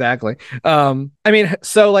 Yeah, exactly. So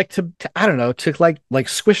I don't know, to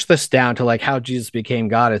squish this down to how Jesus became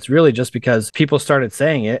God, it's really just because people started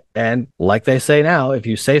saying it. And like they say now, if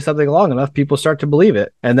you say something long enough, people start to believe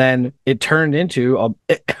it. And then it turned into,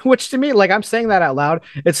 which to me, I'm saying that out loud,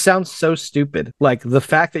 it sounds so stupid. The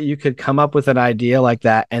fact that you could come up with an idea like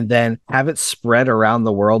that and then have it spread around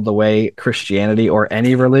the world the way Christianity or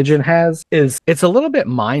any religion has it's a little bit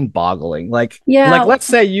mind-boggling. Like Yeah. let's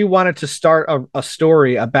say you wanted to start a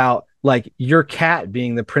story about like your cat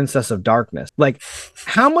being the princess of darkness. Like,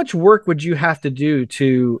 how much work would you have to do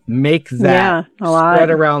to make that Yeah, a lot. spread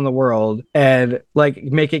around the world and like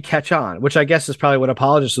make it catch on? Which I guess is probably what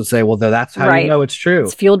apologists would say. Well, that's how you Right. know it's true.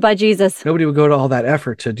 It's fueled by Jesus. Nobody would go to all that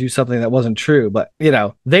effort to do something that wasn't true. But,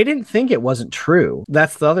 they didn't think it wasn't true.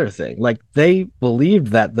 That's the other thing. Like, they believed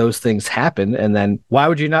that those things happened. And then why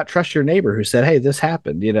would you not trust your neighbor who said, hey, this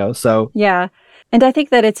happened, So, Yeah. And I think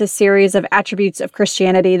that it's a series of attributes of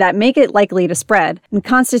Christianity that make it likely to spread. And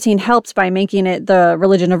Constantine helped by making it the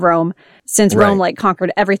religion of Rome. Since Rome like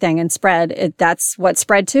conquered everything and spread, that's what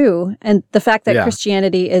spread too. And the fact that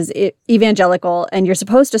Christianity is evangelical and you're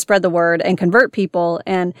supposed to spread the word and convert people,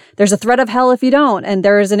 and there's a threat of hell if you don't, and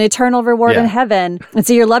there's an eternal reward in heaven, and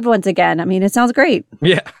see your loved ones again. I mean, it sounds great.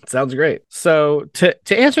 Yeah, it sounds great. So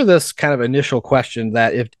to answer this kind of initial question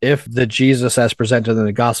that if the Jesus as presented in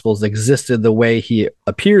the Gospels existed the way he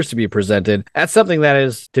appears to be presented, that's something that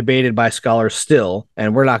is debated by scholars still,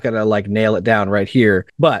 and we're not going to like nail it down right here.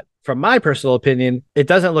 But from my personal opinion, it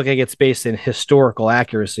doesn't look like it's based in historical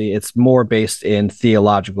accuracy. It's more based in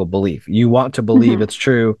theological belief. You want to believe it's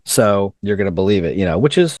true, so you're going to believe it,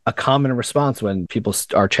 which is a common response when people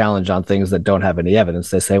are challenged on things that don't have any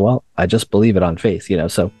evidence. They say, well, I just believe it on faith,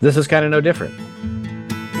 so this is kind of no different.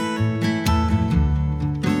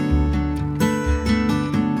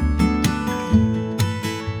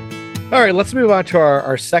 All right, let's move on to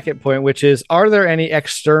our second point, which is, are there any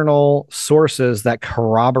external sources that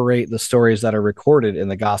corroborate the stories that are recorded in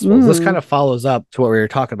the Gospels? This kind of follows up to what we were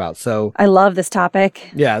talking about. So I love this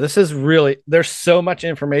topic. Yeah, this is really, there's so much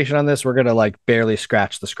information on this. We're going to like barely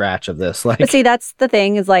scratch the scratch of this. But see, that's the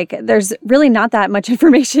thing is like, there's really not that much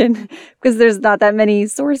information because there's not that many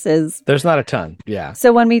sources. There's not a ton. Yeah.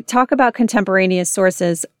 So when we talk about contemporaneous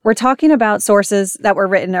sources, we're talking about sources that were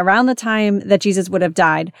written around the time that Jesus would have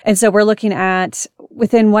died. And so we're looking at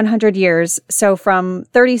within 100 years. So from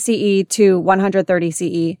 30 CE to 130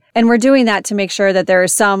 CE. And we're doing that to make sure that there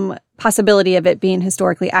is some possibility of it being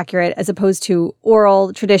historically accurate as opposed to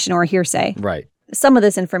oral tradition or hearsay. Right. Some of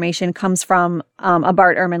this information comes from a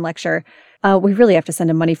Bart Ehrman lecture. We really have to send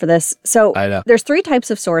him money for this. So there's three types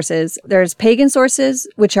of sources. There's pagan sources,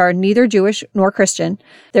 which are neither Jewish nor Christian.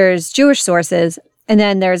 There's Jewish sources. And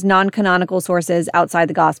then there's non-canonical sources outside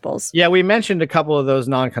the Gospels. Yeah, we mentioned a couple of those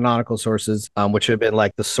non-canonical sources, which have been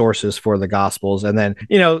like the sources for the Gospels. And then,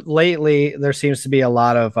 lately there seems to be a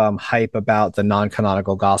lot of hype about the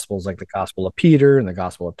non-canonical Gospels, like the Gospel of Peter and the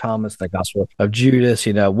Gospel of Thomas, the Gospel of Judas.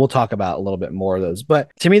 We'll talk about a little bit more of those.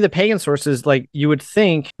 But to me, the pagan sources, like you would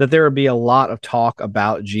think that there would be a lot of talk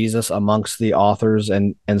about Jesus amongst the authors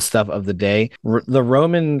and stuff of the day. The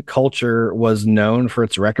Roman culture was known for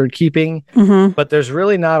its record keeping, but there's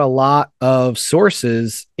really not a lot of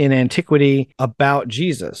sources in antiquity about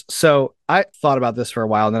Jesus. So I thought about this for a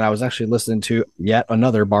while, and then I was actually listening to yet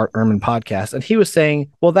another Bart Ehrman podcast, and he was saying,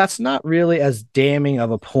 well, that's not really as damning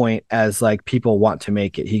of a point as like people want to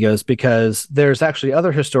make it. He goes, because there's actually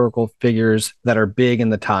other historical figures that are big in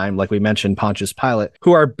the time, like we mentioned Pontius Pilate,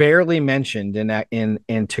 who are barely mentioned in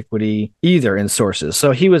antiquity either in sources.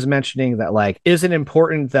 So he was mentioning that like, is it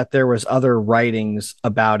important that there was other writings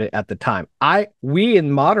about it at the time? We in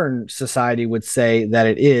modern society would say that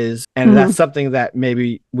it is, and that's something that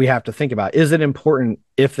maybe we have to think about. Is it important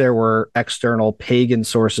if there were external pagan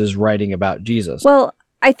sources writing about Jesus? Well,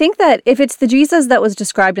 I think that if it's the Jesus that was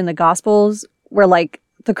described in the Gospels, where like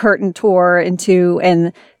the curtain tore in two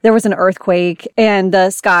and there was an earthquake and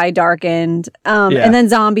the sky darkened, and then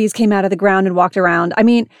zombies came out of the ground and walked around. I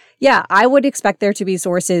mean, yeah, I would expect there to be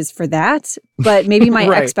sources for that, but maybe my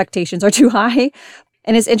expectations are too high.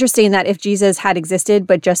 And it's interesting that if Jesus had existed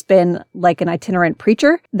but just been like an itinerant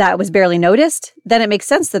preacher that was barely noticed, then it makes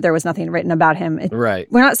sense that there was nothing written about him. We're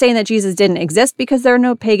not saying that Jesus didn't exist because there are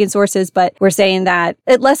no pagan sources, but we're saying that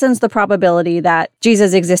it lessens the probability that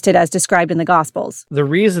Jesus existed as described in the Gospels. The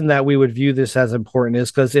reason that we would view this as important is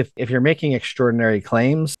because if you're making extraordinary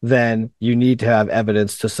claims, then you need to have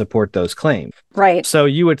evidence to support those claims. Right. So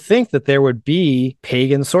you would think that there would be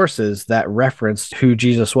pagan sources that referenced who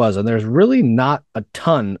Jesus was, and there's really not a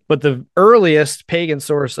ton. But the earliest pagan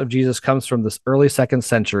source of Jesus comes from this early 2nd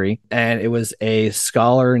century, and it was a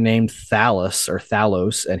scholar named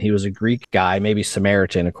Thalos, and he was a Greek guy, maybe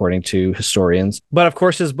Samaritan, according to historians. But of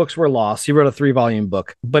course, his books were lost. He wrote a 3-volume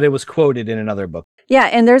book, but it was quoted in another book. Yeah,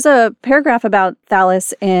 and there's a paragraph about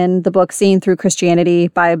Thales in the book Seen Through Christianity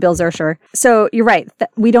by Bill Zercher. So you're right.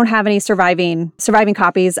 We don't have any surviving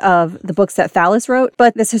copies of the books that Thales wrote,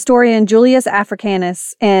 but this historian Julius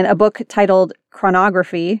Africanus, in a book titled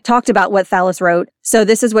Chronography, talked about what Thales wrote. So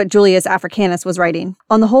this is what Julius Africanus was writing.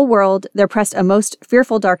 On the whole world, there pressed a most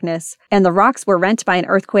fearful darkness, and the rocks were rent by an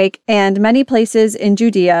earthquake, and many places in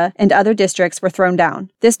Judea and other districts were thrown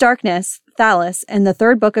down. This darkness, Thales, in the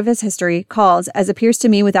third book of his history, calls, as appears to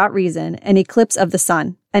me without reason, an eclipse of the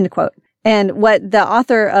sun. End quote. And what the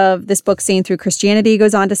author of this book, Seen Through Christianity,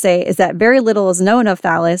 goes on to say is that very little is known of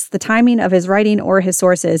Thales, the timing of his writing or his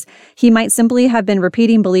sources. He might simply have been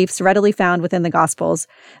repeating beliefs readily found within the Gospels.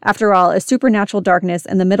 After all, a supernatural darkness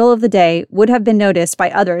in the middle of the day would have been noticed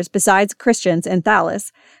by others besides Christians in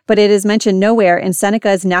Thales, but it is mentioned nowhere in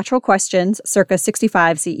Seneca's Natural Questions, circa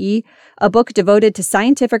 65 CE, a book devoted to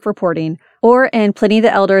scientific reporting, or in Pliny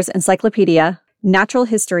the Elder's Encyclopedia, Natural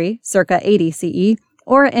History, circa 80 CE,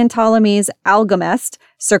 or in Ptolemy's Almagest,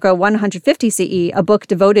 circa 150 CE, a book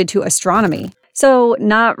devoted to astronomy. So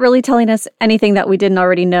not really telling us anything that we didn't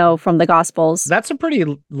already know from the Gospels. That's a pretty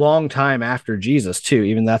long time after Jesus, too.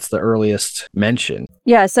 Even that's the earliest mention.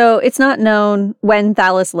 Yeah, so it's not known when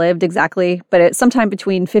Thales lived exactly, but it's sometime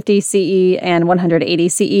between 50 CE and 180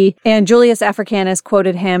 CE. And Julius Africanus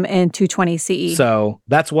quoted him in 220 CE. So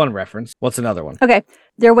that's one reference. What's another one? Okay.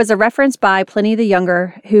 There was a reference by Pliny the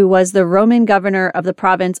Younger, who was the Roman governor of the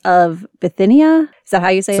province of Bithynia. Is that how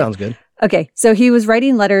you say it? Sounds good. Okay, so he was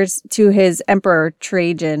writing letters to his emperor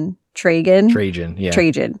Trajan.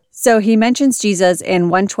 So he mentions Jesus in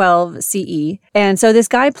 112 CE. And so this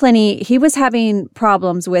guy Pliny, he was having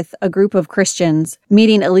problems with a group of Christians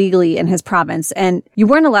meeting illegally in his province. And you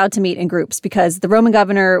weren't allowed to meet in groups because the Roman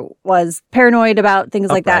governor was paranoid about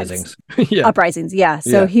things like that. Uprisings, yeah.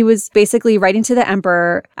 So he was basically writing to the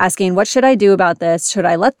emperor asking, what should I do about this? Should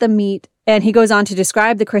I let them meet? And he goes on to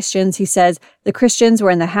describe the Christians. He says, the Christians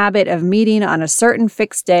were in the habit of meeting on a certain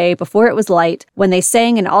fixed day before it was light, when they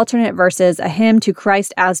sang in alternate verses a hymn to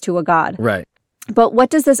Christ as to a God. Right. But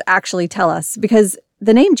what does this actually tell us? Because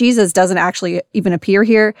the name Jesus doesn't actually even appear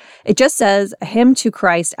here. It just says a hymn to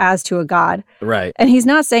Christ as to a God. Right. And he's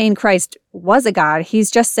not saying Christ was a God.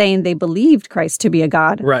 He's just saying they believed Christ to be a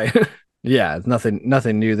God. Right. Yeah,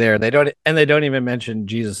 nothing new there. They don't even mention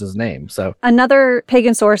Jesus's name. So another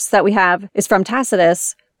pagan source that we have is from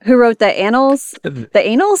Tacitus, who wrote the Annals. The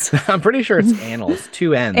Annals? I'm pretty sure it's Annals,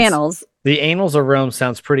 2 N's. Annals. The Annals of Rome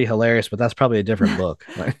sounds pretty hilarious, but that's probably a different book.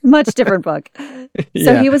 Much different book.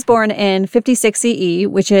 So he was born in 56 CE,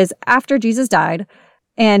 which is after Jesus died,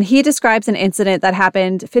 and he describes an incident that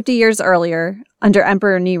happened 50 years earlier under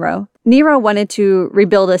Emperor Nero. Nero wanted to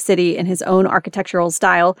rebuild a city in his own architectural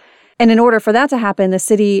style. And in order for that to happen, the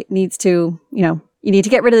city needs to, you need to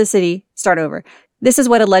get rid of the city, start over. This is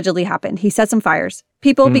what allegedly happened. He set some fires.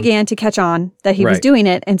 People began to catch on that he was doing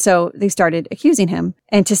it, and so they started accusing him.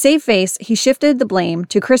 And to save face, he shifted the blame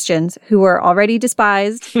to Christians who were already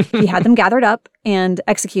despised. He had them gathered up and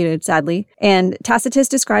executed, sadly. And Tacitus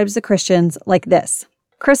describes the Christians like this.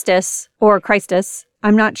 Christus, or Christus,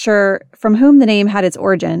 I'm not sure from whom the name had its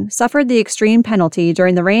origin, suffered the extreme penalty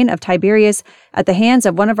during the reign of Tiberius at the hands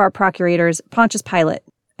of one of our procurators, Pontius Pilate.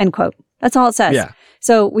 End quote. That's all it says. Yeah.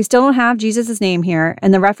 So we still don't have Jesus' name here,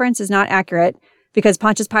 and the reference is not accurate because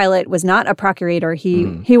Pontius Pilate was not a procurator.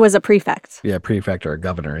 He was a prefect. Yeah, prefect or a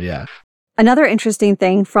governor, yeah. Another interesting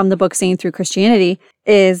thing from the book Seen Through Christianity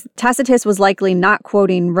is Tacitus was likely not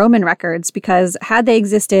quoting Roman records because had they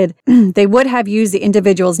existed, they would have used the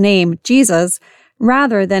individual's name, Jesus,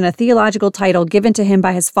 rather than a theological title given to him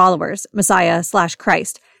by his followers,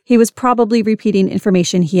 Messiah/Christ. He was probably repeating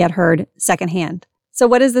information he had heard secondhand. So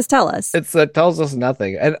what does this tell us? It tells us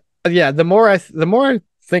nothing. And yeah, the more I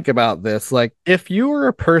think about this, like if you were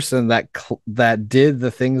a person that did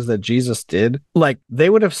the things that Jesus did, like they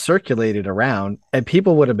would have circulated around and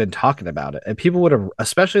people would have been talking about it, and people would have,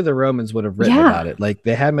 especially the Romans, would have written about it. Like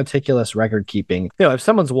they had meticulous record keeping. If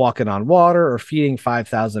someone's walking on water or feeding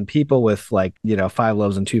 5,000 people with 5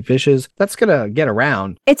 loaves and 2 fishes, that's gonna get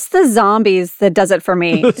around. It's the zombies that does it for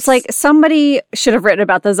me. It's like somebody should have written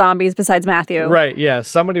about the zombies besides Matthew. Right, yeah,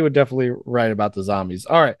 somebody would definitely write about the zombies.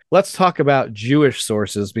 All right, let's talk about Jewish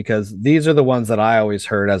sources, because these are the ones that I always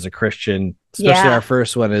heard as a Christian Especially Yeah. our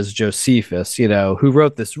first one is Josephus, who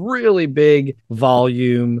wrote this really big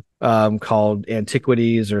volume called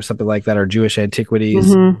Antiquities or something like that, or Jewish Antiquities.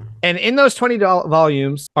 Mm-hmm. And in those 20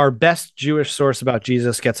 volumes, our best Jewish source about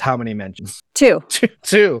Jesus gets how many mentions? Two.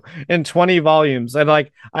 Two in 20 volumes. And I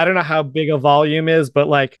don't know how big a volume is, but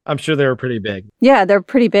I'm sure they were pretty big. Yeah, they're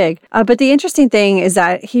pretty big. But the interesting thing is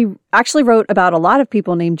that he actually wrote about a lot of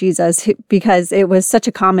people named Jesus because it was such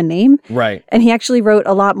a common name. Right. And he actually wrote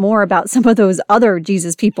a lot more about some of those other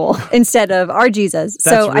Jesus people instead of our Jesus.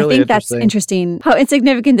 So really I think that's interesting how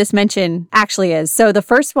insignificant this mention actually is. So the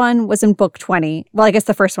first one was in book 20. Well, I guess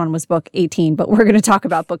the first one was book 18, but we're going to talk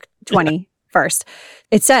about book 20 first.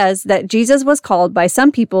 It says that Jesus was called by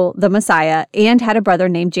some people the Messiah and had a brother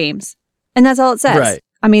named James. And that's all it says. Right.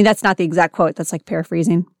 I mean, that's not the exact quote. That's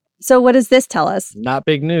paraphrasing. So what does this tell us? Not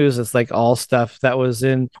big news. It's all stuff that was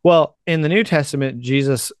in the New Testament.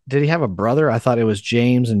 Jesus, did he have a brother? I thought it was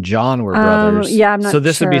James and John were brothers. Yeah, I'm not sure. So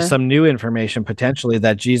this would be sure. some new information potentially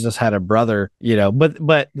that Jesus had a brother,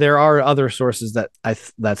 but there are other sources that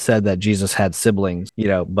that said that Jesus had siblings,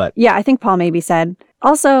 but yeah, I think Paul maybe said.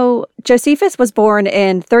 Also, Josephus was born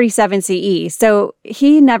in 37 CE, so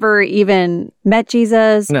he never even met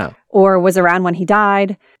Jesus or was around when he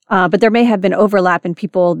died. But there may have been overlap in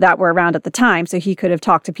people that were around at the time, so he could have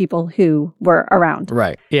talked to people who were around.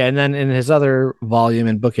 Right. Yeah, and then in his other volume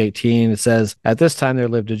in book 18, it says, "At this time there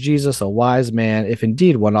lived a Jesus, a wise man, if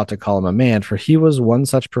indeed one ought to call him a man, for he was one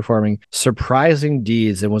such performing surprising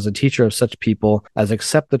deeds and was a teacher of such people as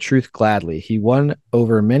accept the truth gladly. He won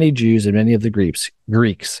over many Jews and many of the Greeks.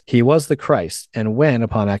 He was the Christ, and when,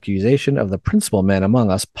 upon accusation of the principal men among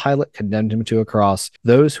us, Pilate condemned him to a cross,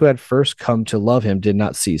 those who had first come to love him did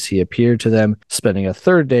not cease. He appeared to them, spending a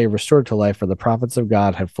third day restored to life, for the prophets of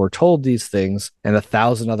God had foretold these things and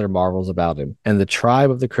 1,000 other marvels about him. And the tribe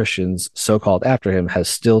of the Christians, so called after him, has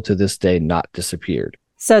still to this day not disappeared."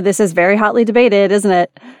 So this is very hotly debated, isn't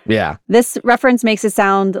it? Yeah. This reference makes it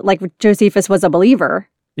sound like Josephus was a believer.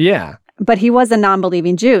 Yeah. But he was a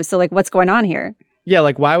non-believing Jew. So what's going on here? Yeah,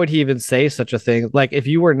 why would he even say such a thing? If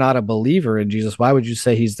you were not a believer in Jesus, why would you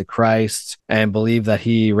say he's the Christ and believe that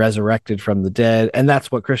he resurrected from the dead? And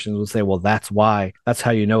that's what Christians would say, well, that's why. That's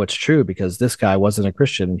how you know it's true, because this guy wasn't a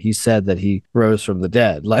Christian. He said that he rose from the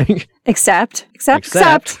dead. Except,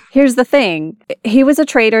 here's the thing. He was a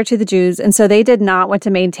traitor to the Jews, and so they did not want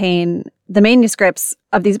to maintain the manuscripts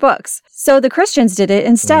of these books. So the Christians did it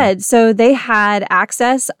instead. So they had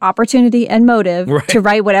access, opportunity, and motive to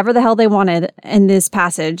write whatever the hell they wanted in this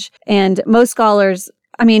passage. And most scholars,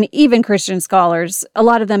 even Christian scholars, a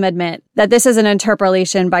lot of them admit that this is an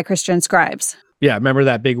interpolation by Christian scribes. Yeah, remember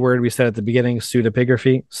that big word we said at the beginning,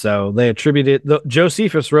 pseudepigraphy? So they attributed,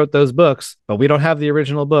 Josephus wrote those books, but we don't have the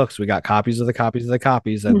original books. We got copies of the copies of the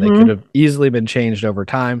copies, and they could have easily been changed over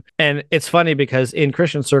time. And it's funny because in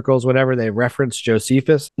Christian circles, whenever they reference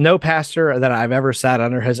Josephus, no pastor that I've ever sat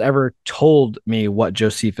under has ever told me what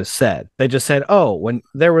Josephus said. They just said, oh, when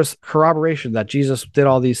there was corroboration that Jesus did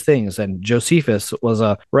all these things, and Josephus was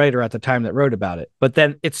a writer at the time that wrote about it. But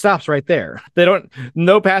then it stops right there.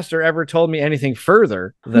 No pastor ever told me anything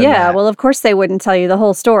further than that. Well, of course they wouldn't tell you the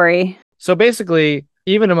whole story. So basically,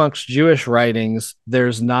 even amongst Jewish writings,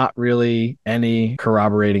 there's not really any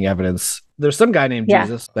corroborating evidence. There's some guy named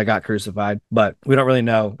Jesus that got crucified, but we don't really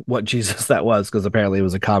know what Jesus that was because apparently it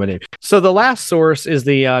was a common name. So the last source is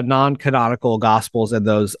the non-canonical gospels and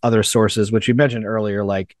those other sources, which you mentioned earlier,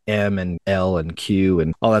 like M and L and Q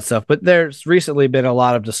and all that stuff. But there's recently been a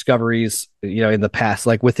lot of discoveries, in the past,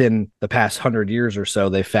 within the past 100 years or so,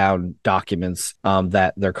 they found documents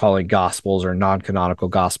that they're calling gospels or non-canonical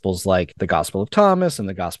gospels, like the Gospel of Thomas and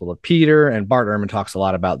the Gospel of Peter. And Bart Ehrman talks a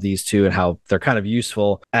lot about these two and how they're kind of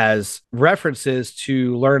useful as references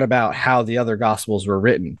to learn about how the other gospels were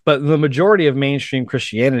written. But the majority of mainstream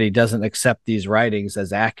Christianity doesn't accept these writings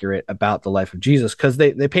as accurate about the life of Jesus, because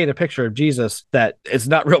they paint a picture of Jesus that it's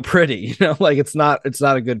not real pretty, it's not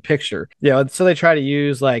a good picture. And so they try to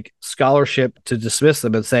use scholarship to dismiss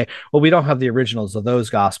them and say, well, we don't have the originals of those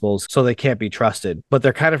gospels, so they can't be trusted. But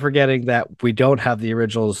they're kind of forgetting that we don't have the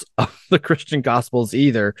originals of the Christian gospels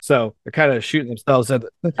either. So they're kind of shooting themselves in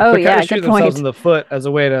the foot as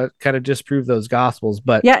a way to kind of disprove those gospels.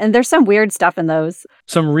 But and there's some weird stuff in those.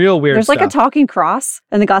 Some real weird stuff. There's a talking cross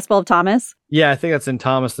in the Gospel of Thomas. Yeah, I think that's in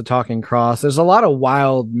Thomas the Talking Cross. There's a lot of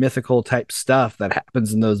wild mythical type stuff that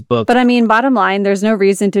happens in those books. But bottom line, there's no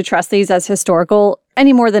reason to trust these as historical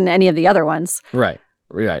any more than any of the other ones. Right,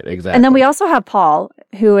 exactly. And then we also have Paul,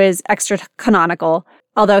 who is extra canonical,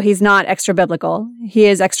 although he's not extra biblical. He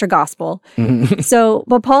is extra gospel.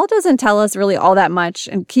 But Paul doesn't tell us really all that much.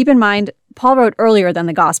 And keep in mind, Paul wrote earlier than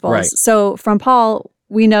the Gospels. Right. So from Paul,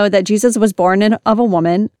 we know that Jesus was born of a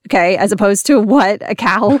woman, okay, as opposed to what? A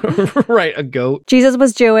cow? Right, a goat. Jesus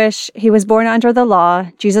was Jewish. He was born under the law.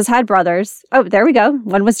 Jesus had brothers. Oh, there we go.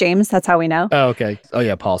 One was James. That's how we know. Oh, okay. Oh,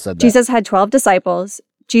 yeah, Paul said that. Jesus had 12 disciples.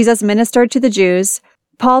 Jesus ministered to the Jews.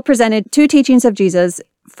 Paul presented 2 teachings of Jesus.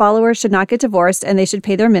 Followers should not get divorced and they should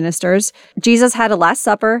pay their ministers. Jesus had a Last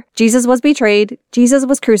Supper. Jesus was betrayed. Jesus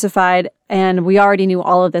was crucified. And we already knew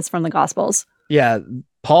all of this from the Gospels. Yeah,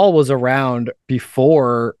 Paul was around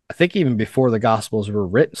before, I think even before the Gospels were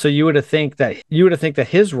written. So you would think that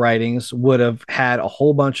his writings would have had a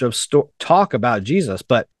whole bunch of talk about Jesus,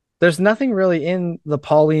 but there's nothing really in the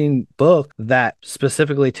Pauline book that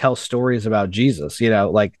specifically tells stories about Jesus,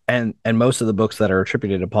 like, and most of the books that are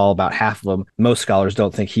attributed to Paul, about half of them, most scholars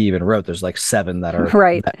don't think he even wrote. There's like 7 that are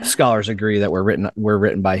right. That scholars agree that were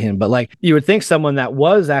written by him. But like, you would think someone that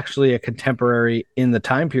was actually a contemporary in the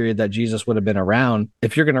time period that Jesus would have been around,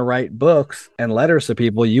 if you're going to write books and letters to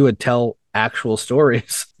people, you would tell actual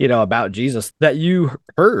stories, about Jesus that you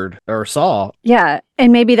heard or saw. Yeah.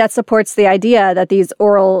 And maybe that supports the idea that these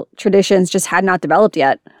oral traditions just had not developed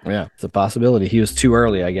yet. Yeah, it's a possibility. He was too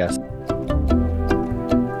early, I guess.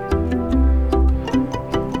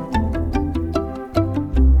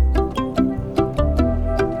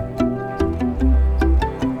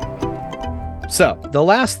 So the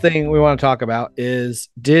last thing we want to talk about is,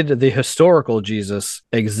 did the historical Jesus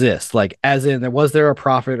exist? Like, as in, was there a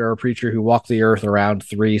prophet or a preacher who walked the earth around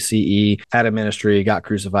 3 CE, had a ministry, got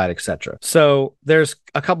crucified, etc.? So there's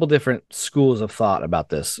a couple different schools of thought about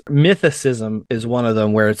this. Mythicism is one of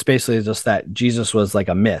them, where it's basically just that Jesus was like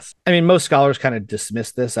a myth. I mean, most scholars kind of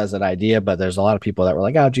dismiss this as an idea, but there's a lot of people that were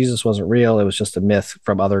like, oh, Jesus wasn't real. It was just a myth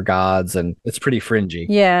from other gods, and it's pretty fringy.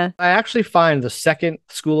 Yeah. I actually find the second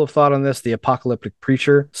school of thought on this, the apocalyptic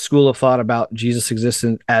preacher school of thought about Jesus'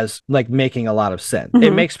 existence, as like making a lot of sense.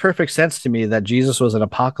 It makes perfect sense to me that Jesus was an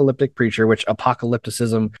apocalyptic preacher, which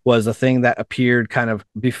apocalypticism was a thing that appeared kind of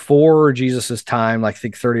before Jesus's time, like I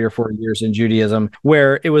think 30 or 40 years in Judaism,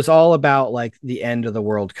 where it was all about like the end of the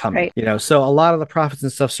world coming, so a lot of the prophets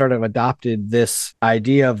and stuff sort of adopted this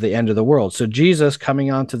idea of the end of the world. So Jesus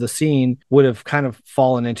coming onto the scene would have kind of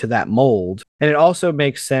fallen into that mold. And it also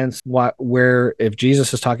makes sense where if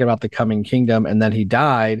Jesus is talking about the coming kingdom and then he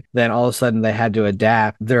died, then all of a sudden they had to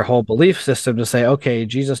adapt their whole belief system to say, okay,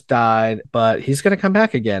 Jesus died, but he's going to come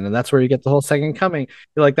back again. And that's where you get the whole second coming.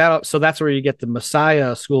 You're like that. So that's where you get the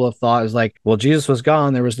Messiah school of thought, is like, well, Jesus was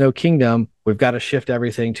gone. There was no kingdom. We've got to shift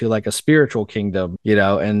everything to like a spiritual kingdom,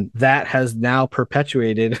 and that has now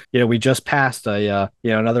perpetuated. We just passed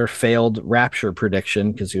another failed rapture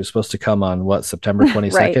prediction, because he was supposed to come on September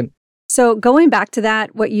 22nd. Right. So going back to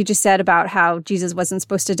that, what you just said about how Jesus wasn't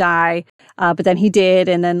supposed to die, but then he did.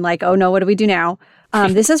 And then like, oh no, what do we do now?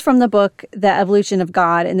 This is from the book, The Evolution of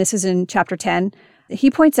God. And this is in chapter 10. He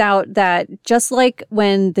points out that just like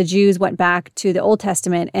when the Jews went back to the Old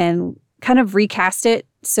Testament and kind of recast it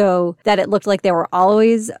so that it looked like they were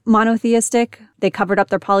always monotheistic, they covered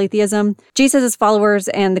up their polytheism. Jesus' followers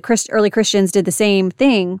and the early Christians did the same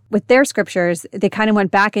thing with their scriptures. They kind of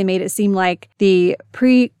went back and made it seem like the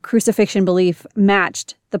pre-crucifixion belief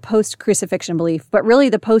matched the post-crucifixion belief. But really,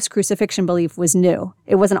 the post-crucifixion belief was new.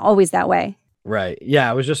 It wasn't always that way. Right. Yeah,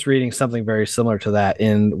 I was just reading something very similar to that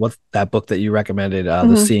in that book that you recommended,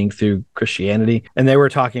 The Seeing Through Christianity. And they were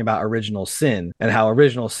talking about original sin and how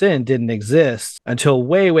original sin didn't exist until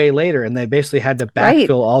way, way later. And they basically had to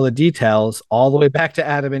backfill all the details all the way back to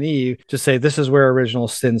Adam and Eve to say, this is where original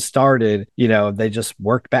sin started. They just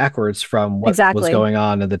worked backwards from what was going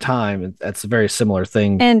on at the time. That's a very similar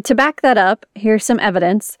thing. And to back that up, here's some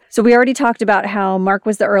evidence. So we already talked about how Mark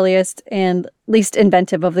was the earliest and least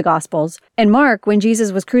inventive of the Gospels. And Mark, when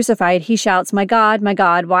Jesus was crucified, he shouts, my God,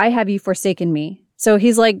 why have you forsaken me? So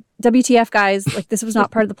he's like, WTF, guys, like this was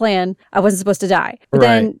not part of the plan. I wasn't supposed to die. But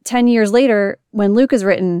then 10 years later, when Luke is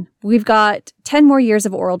written, we've got 10 more years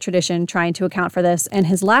of oral tradition trying to account for this. And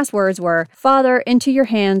his last words were, Father, into your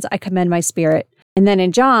hands I commend my spirit. And then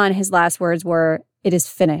in John, his last words were, it is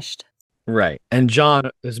finished. Right. And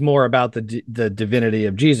John is more about the divinity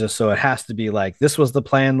of Jesus. So it has to be like, this was the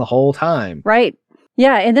plan the whole time. Right.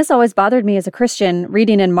 Yeah. And this always bothered me as a Christian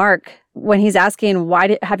reading in Mark when he's asking,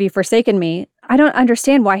 why have you forsaken me? I don't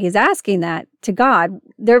understand why he's asking that to God.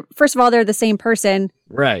 First of all, they're the same person.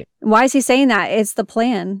 Right. Why is he saying that? It's the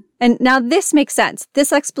plan. And now this makes sense.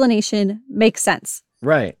 This explanation makes sense.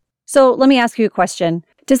 Right. So let me ask you a question.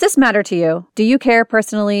 Does this matter to you? Do you care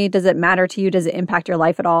personally? Does it matter to you? Does it impact your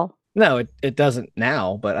life at all? No, it doesn't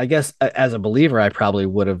now, but I guess as a believer, I probably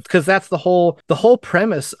would have, because that's the whole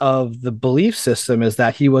premise of the belief system is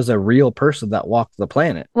that he was a real person that walked the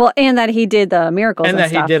planet Well, and that he did the miracles and and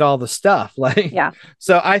that he did stuff. all the stuff. Like, Yeah.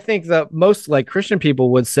 so I think that most like Christian people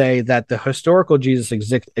would say that the historical Jesus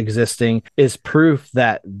existing is proof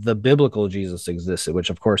that the biblical Jesus existed, which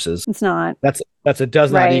of course is It's not. that's a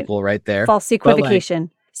does not Right. equal right there. False But like,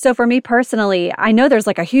 equivocation. So for me personally, I know there's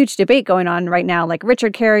like a huge debate going on right now, like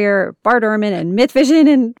Richard Carrier, Bart Ehrman, and Myth Vision,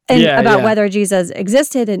 and yeah, about yeah, whether Jesus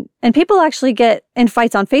existed, and people actually get in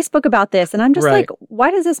fights on Facebook about this, and I'm just right, like,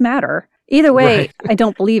 why does this matter? Either way, right, I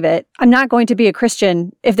don't believe it. I'm not going to be a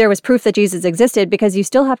Christian if there was proof that Jesus existed, because you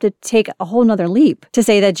still have to take a whole nother leap to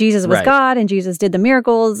say that Jesus was right. God and Jesus did the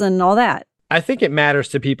miracles and all that. I think it matters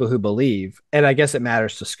to people who believe, and I guess it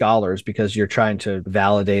matters to scholars because you're trying to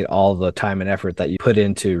validate all the time and effort that you put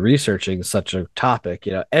into researching such a topic,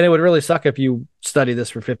 you know. And it would really suck if you study this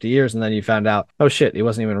for 50 years and then you found out, oh shit, it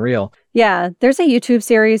wasn't even real. Yeah, there's a YouTube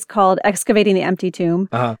series called Excavating the Empty Tomb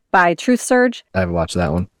by Truth Surge. I haven't watched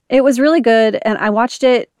that one. It was really good. And I watched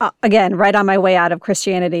it again right on my way out of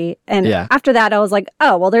Christianity. And Yeah. after that, I was like,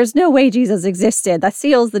 oh, well, there's no way Jesus existed. That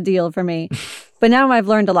seals the deal for me. But now I've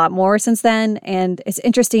learned a lot more since then. And it's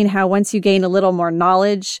interesting how once you gain a little more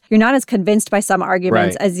knowledge, you're not as convinced by some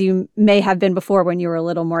arguments Right. as you may have been before when you were a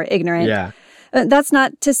little more ignorant. Yeah. That's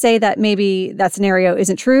not to say that maybe that scenario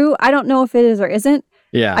isn't true. I don't know if it is or isn't.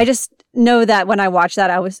 Yeah. I just know that when I watched that,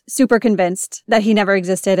 I was super convinced that he never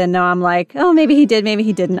existed. And now I'm like, oh, maybe he did, maybe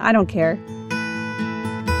he didn't. I don't care.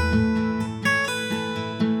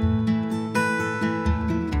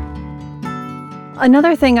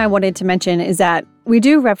 Another thing I wanted to mention is that we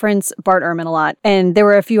do reference Bart Ehrman a lot, and there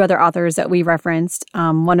were a few other authors that we referenced,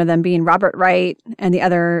 one of them being Robert Wright and the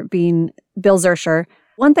other being Bill Zercher.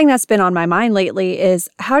 One thing that's been on my mind lately is,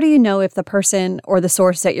 how do you know if the person or the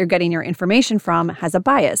source that you're getting your information from has a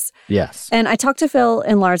bias? Yes. And I talked to Phil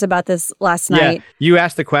and Lars about this last Yeah. night. You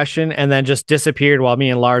asked the question and then just disappeared while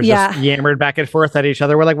me and Lars just yammered back and forth at each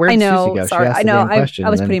other. We're like, where I did know, Susie go? sorry. She asked I the know, damn question. I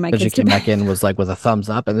was and putting my then she kids to came back bed. in, was like with a thumbs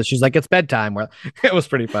up. And then she's like, it's bedtime. It was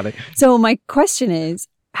pretty funny. So my question is,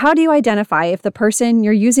 how do you identify if the person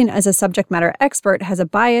you're using as a subject matter expert has a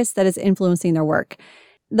bias that is influencing their work?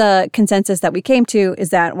 The consensus that we came to is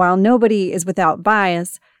that while nobody is without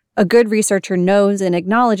bias, a good researcher knows and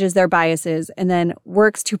acknowledges their biases and then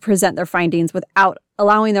works to present their findings without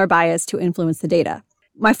allowing their bias to influence the data.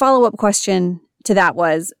 My follow-up question to that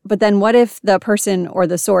was, but then what if the person or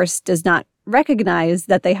the source does not recognize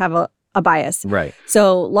that they have a bias? Right.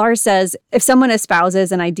 So Lars says, if someone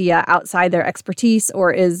espouses an idea outside their expertise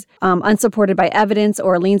or is unsupported by evidence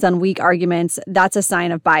or leans on weak arguments, that's a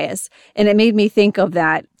sign of bias. And it made me think of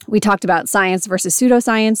that. We talked about science versus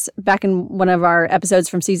pseudoscience back in one of our episodes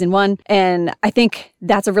from season 1. And I think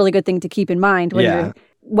that's a really good thing to keep in mind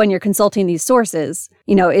when you're consulting these sources.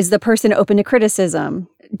 You know, is the person open to criticism?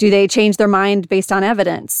 Do they change their mind based on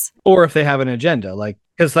evidence? Or if they have an agenda,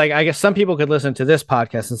 because I guess some people could listen to this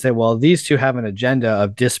podcast and say, well, these two have an agenda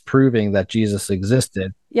of disproving that Jesus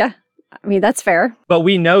existed. Yeah. I mean, that's fair. But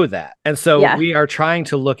we know that. And so Yeah. we are trying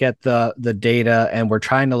to look at the data, and we're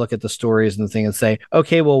trying to look at the stories and the thing and say,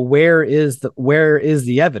 okay, well, where is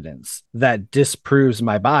the evidence that disproves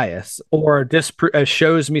my bias or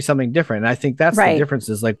shows me something different? And I think that's the difference,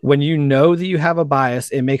 is like, when you know that you have a bias,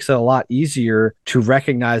 it makes it a lot easier to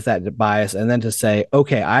recognize that bias and then to say,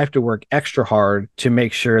 okay, I have to work extra hard to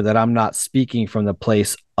make sure that I'm not speaking from the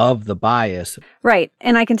place of the bias. Right.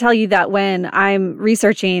 And I can tell you that when I'm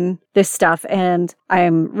researching this stuff and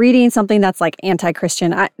I'm reading something that's like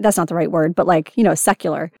anti-Christian, that's not the right word, but like,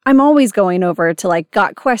 secular, I'm always going over to like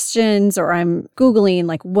got questions, or I'm Googling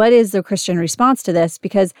like, what is the Christian response to this?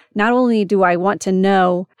 Because not only do I want to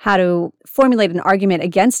know how to formulate an argument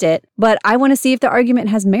against it, but I want to see if the argument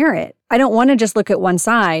has merit. I don't want to just look at one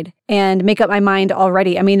side and make up my mind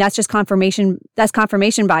already. I mean, that's just confirmation. That's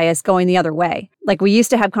confirmation bias going the other way. Like, we used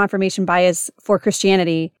to have confirmation bias for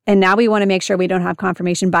Christianity, and now we want to make sure we don't have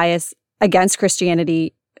confirmation bias against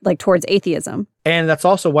Christianity, like towards atheism. And that's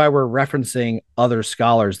also why we're referencing other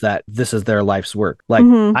scholars that this is their life's work. Like,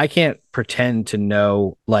 I can't pretend to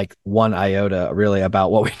know like one iota really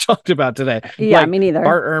about what we talked about today. Yeah, like, me neither.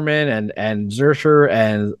 Bart Ehrman and Zercher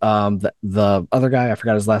and the other guy, I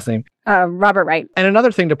forgot his last name. Robert Wright. And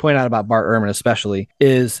another thing to point out about Bart Ehrman especially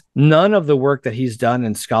is none of the work that he's done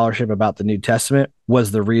in scholarship about the New Testament was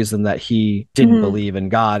the reason that he didn't believe in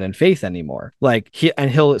God and faith anymore. Like,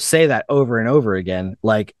 he'll say that over and over again,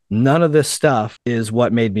 like, none of this stuff is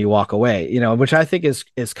what made me walk away, which I think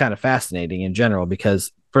is kind of fascinating in general,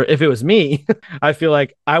 because for if it was me, I feel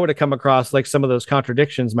like I would have come across like some of those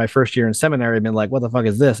contradictions my first year in seminary and been like, what the fuck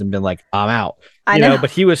is this? And been like, I'm out. I know.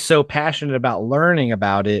 But he was so passionate about learning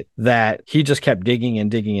about it that he just kept digging and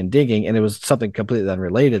digging and digging. And it was something completely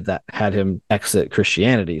unrelated that had him exit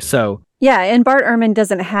Christianity. So, yeah, and Bart Ehrman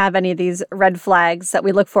doesn't have any of these red flags that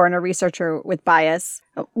we look for in a researcher with bias.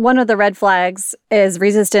 One of the red flags is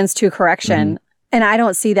resistance to correction, and I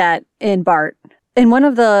don't see that in Bart. In one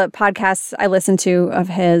of the podcasts I listened to of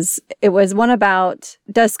his, it was one about,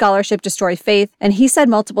 does scholarship destroy faith? And he said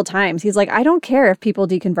multiple times, he's like, I don't care if people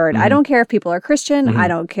deconvert. I don't care if people are Christian. I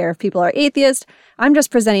don't care if people are atheist. I'm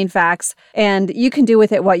just presenting facts, and you can do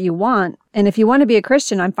with it what you want. And if you want to be a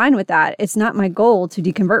Christian, I'm fine with that. It's not my goal to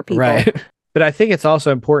deconvert people. Right. But I think it's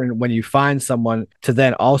also important when you find someone to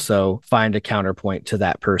then also find a counterpoint to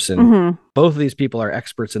that person. Both of these people are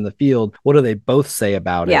experts in the field. What do they both say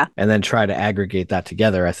about it? And then try to aggregate that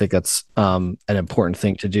together. I think that's an important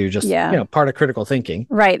thing to do. Just, part of critical thinking.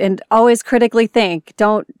 Right. And always critically think.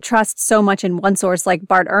 Don't trust so much in one source like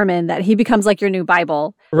Bart Ehrman that he becomes like your new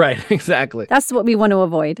Bible. Right. Exactly. That's what we want to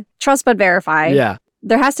avoid. Trust but verify. Yeah.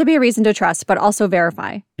 There has to be a reason to trust, but also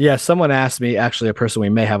verify. Yeah, someone asked me, actually a person we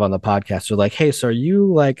may have on the podcast, they're like, hey, so are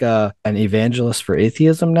you like an evangelist for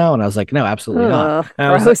atheism now? And I was like, no, absolutely not.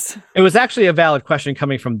 Gross. It was actually a valid question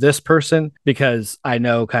coming from this person because I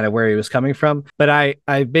know kind of where he was coming from. But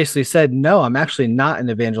I basically said, no, I'm actually not an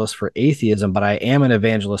evangelist for atheism, but I am an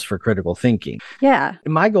evangelist for critical thinking. Yeah.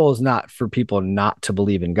 My goal is not for people not to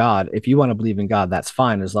believe in God. If you want to believe in God, that's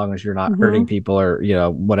fine, as long as you're not hurting people or,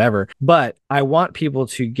 whatever. But I want people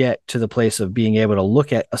to get to the place of being able to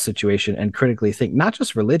look at a situation and critically think, not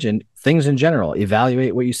just religion, things in general,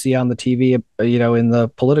 evaluate what you see on the TV, in the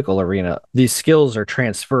political arena. These skills are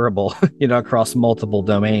transferable, across multiple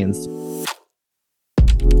domains.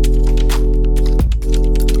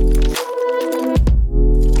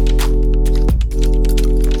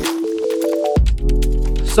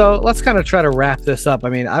 So let's kind of try to wrap this up. I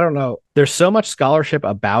mean, I don't know. There's so much scholarship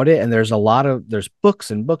about it, and there's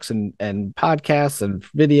books and podcasts and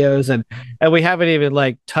videos, and we haven't even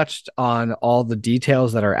like touched on all the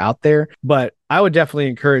details that are out there. But I would definitely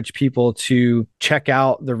encourage people to check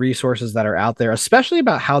out the resources that are out there, especially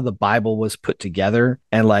about how the Bible was put together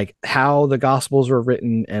and like how the Gospels were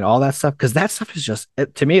written and all that stuff. Because that stuff is just,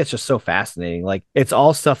 to me, it's just so fascinating. Like, it's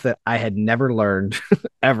all stuff that I had never learned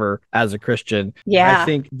ever as a Christian. Yeah. I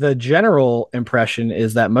think the general impression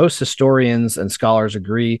is that most historians and scholars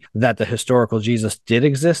agree that the historical Jesus did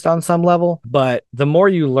exist on some level. But the more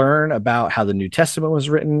you learn about how the New Testament was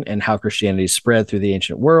written and how Christianity spread through the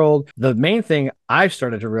ancient world, the main thing I've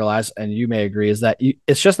started to realize, and you may agree, is that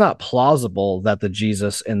it's just not plausible that the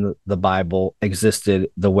Jesus in the Bible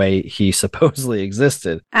existed the way he supposedly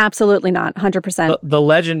existed. Absolutely not. 100%. The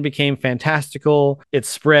legend became fantastical. It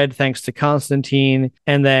spread thanks to Constantine.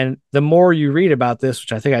 And then the more you read about this,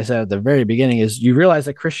 which I think I said at the very beginning, is you realize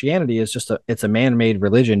that Christianity is it's a man-made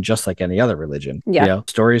religion, just like any other religion. Yeah.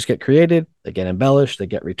 Stories get created, they get embellished, they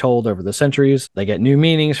get retold over the centuries, they get new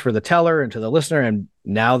meanings for the teller and to the listener, and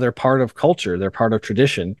now they're part of culture, they're part of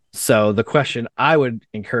tradition. So the question I would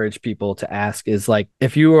encourage people to ask is like,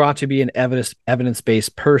 if you want to be an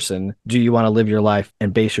evidence-based person, do you want to live your life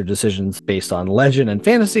and base your decisions based on legend and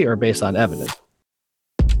fantasy or based on evidence?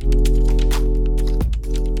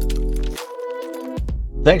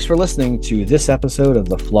 Thanks for listening to this episode of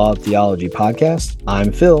the Flawed Theology Podcast.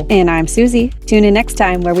 I'm Phil. And I'm Susie. Tune in next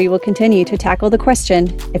time where we will continue to tackle the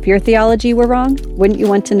question, if your theology were wrong, wouldn't you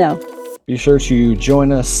want to know? Be sure to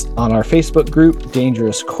join us on our Facebook group,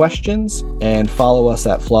 Dangerous Questions, and follow us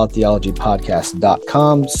at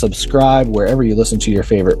flawedtheologypodcast.com. Subscribe wherever you listen to your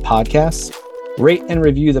favorite podcasts. Rate and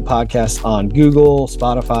review the podcast on Google,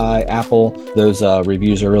 Spotify, Apple. Those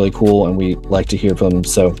reviews are really cool, and we like to hear from them.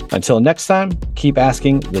 So until next time, keep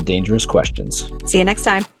asking the dangerous questions. See you next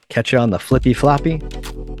time. Catch you on the flippy floppy.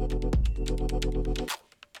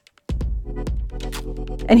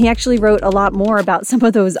 And he actually wrote a lot more about some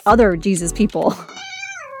of those other Jesus people.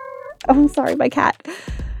 Oh, I'm sorry, my cat.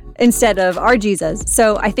 Instead of our Jesus.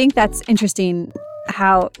 So I think that's interesting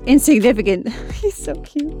how insignificant, he's so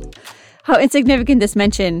cute, how insignificant this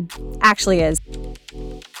mention actually is.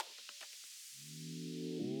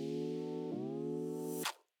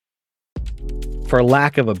 For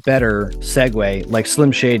lack of a better segue, like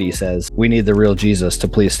Slim Shady says, we need the real Jesus to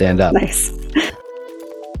please stand up. Nice.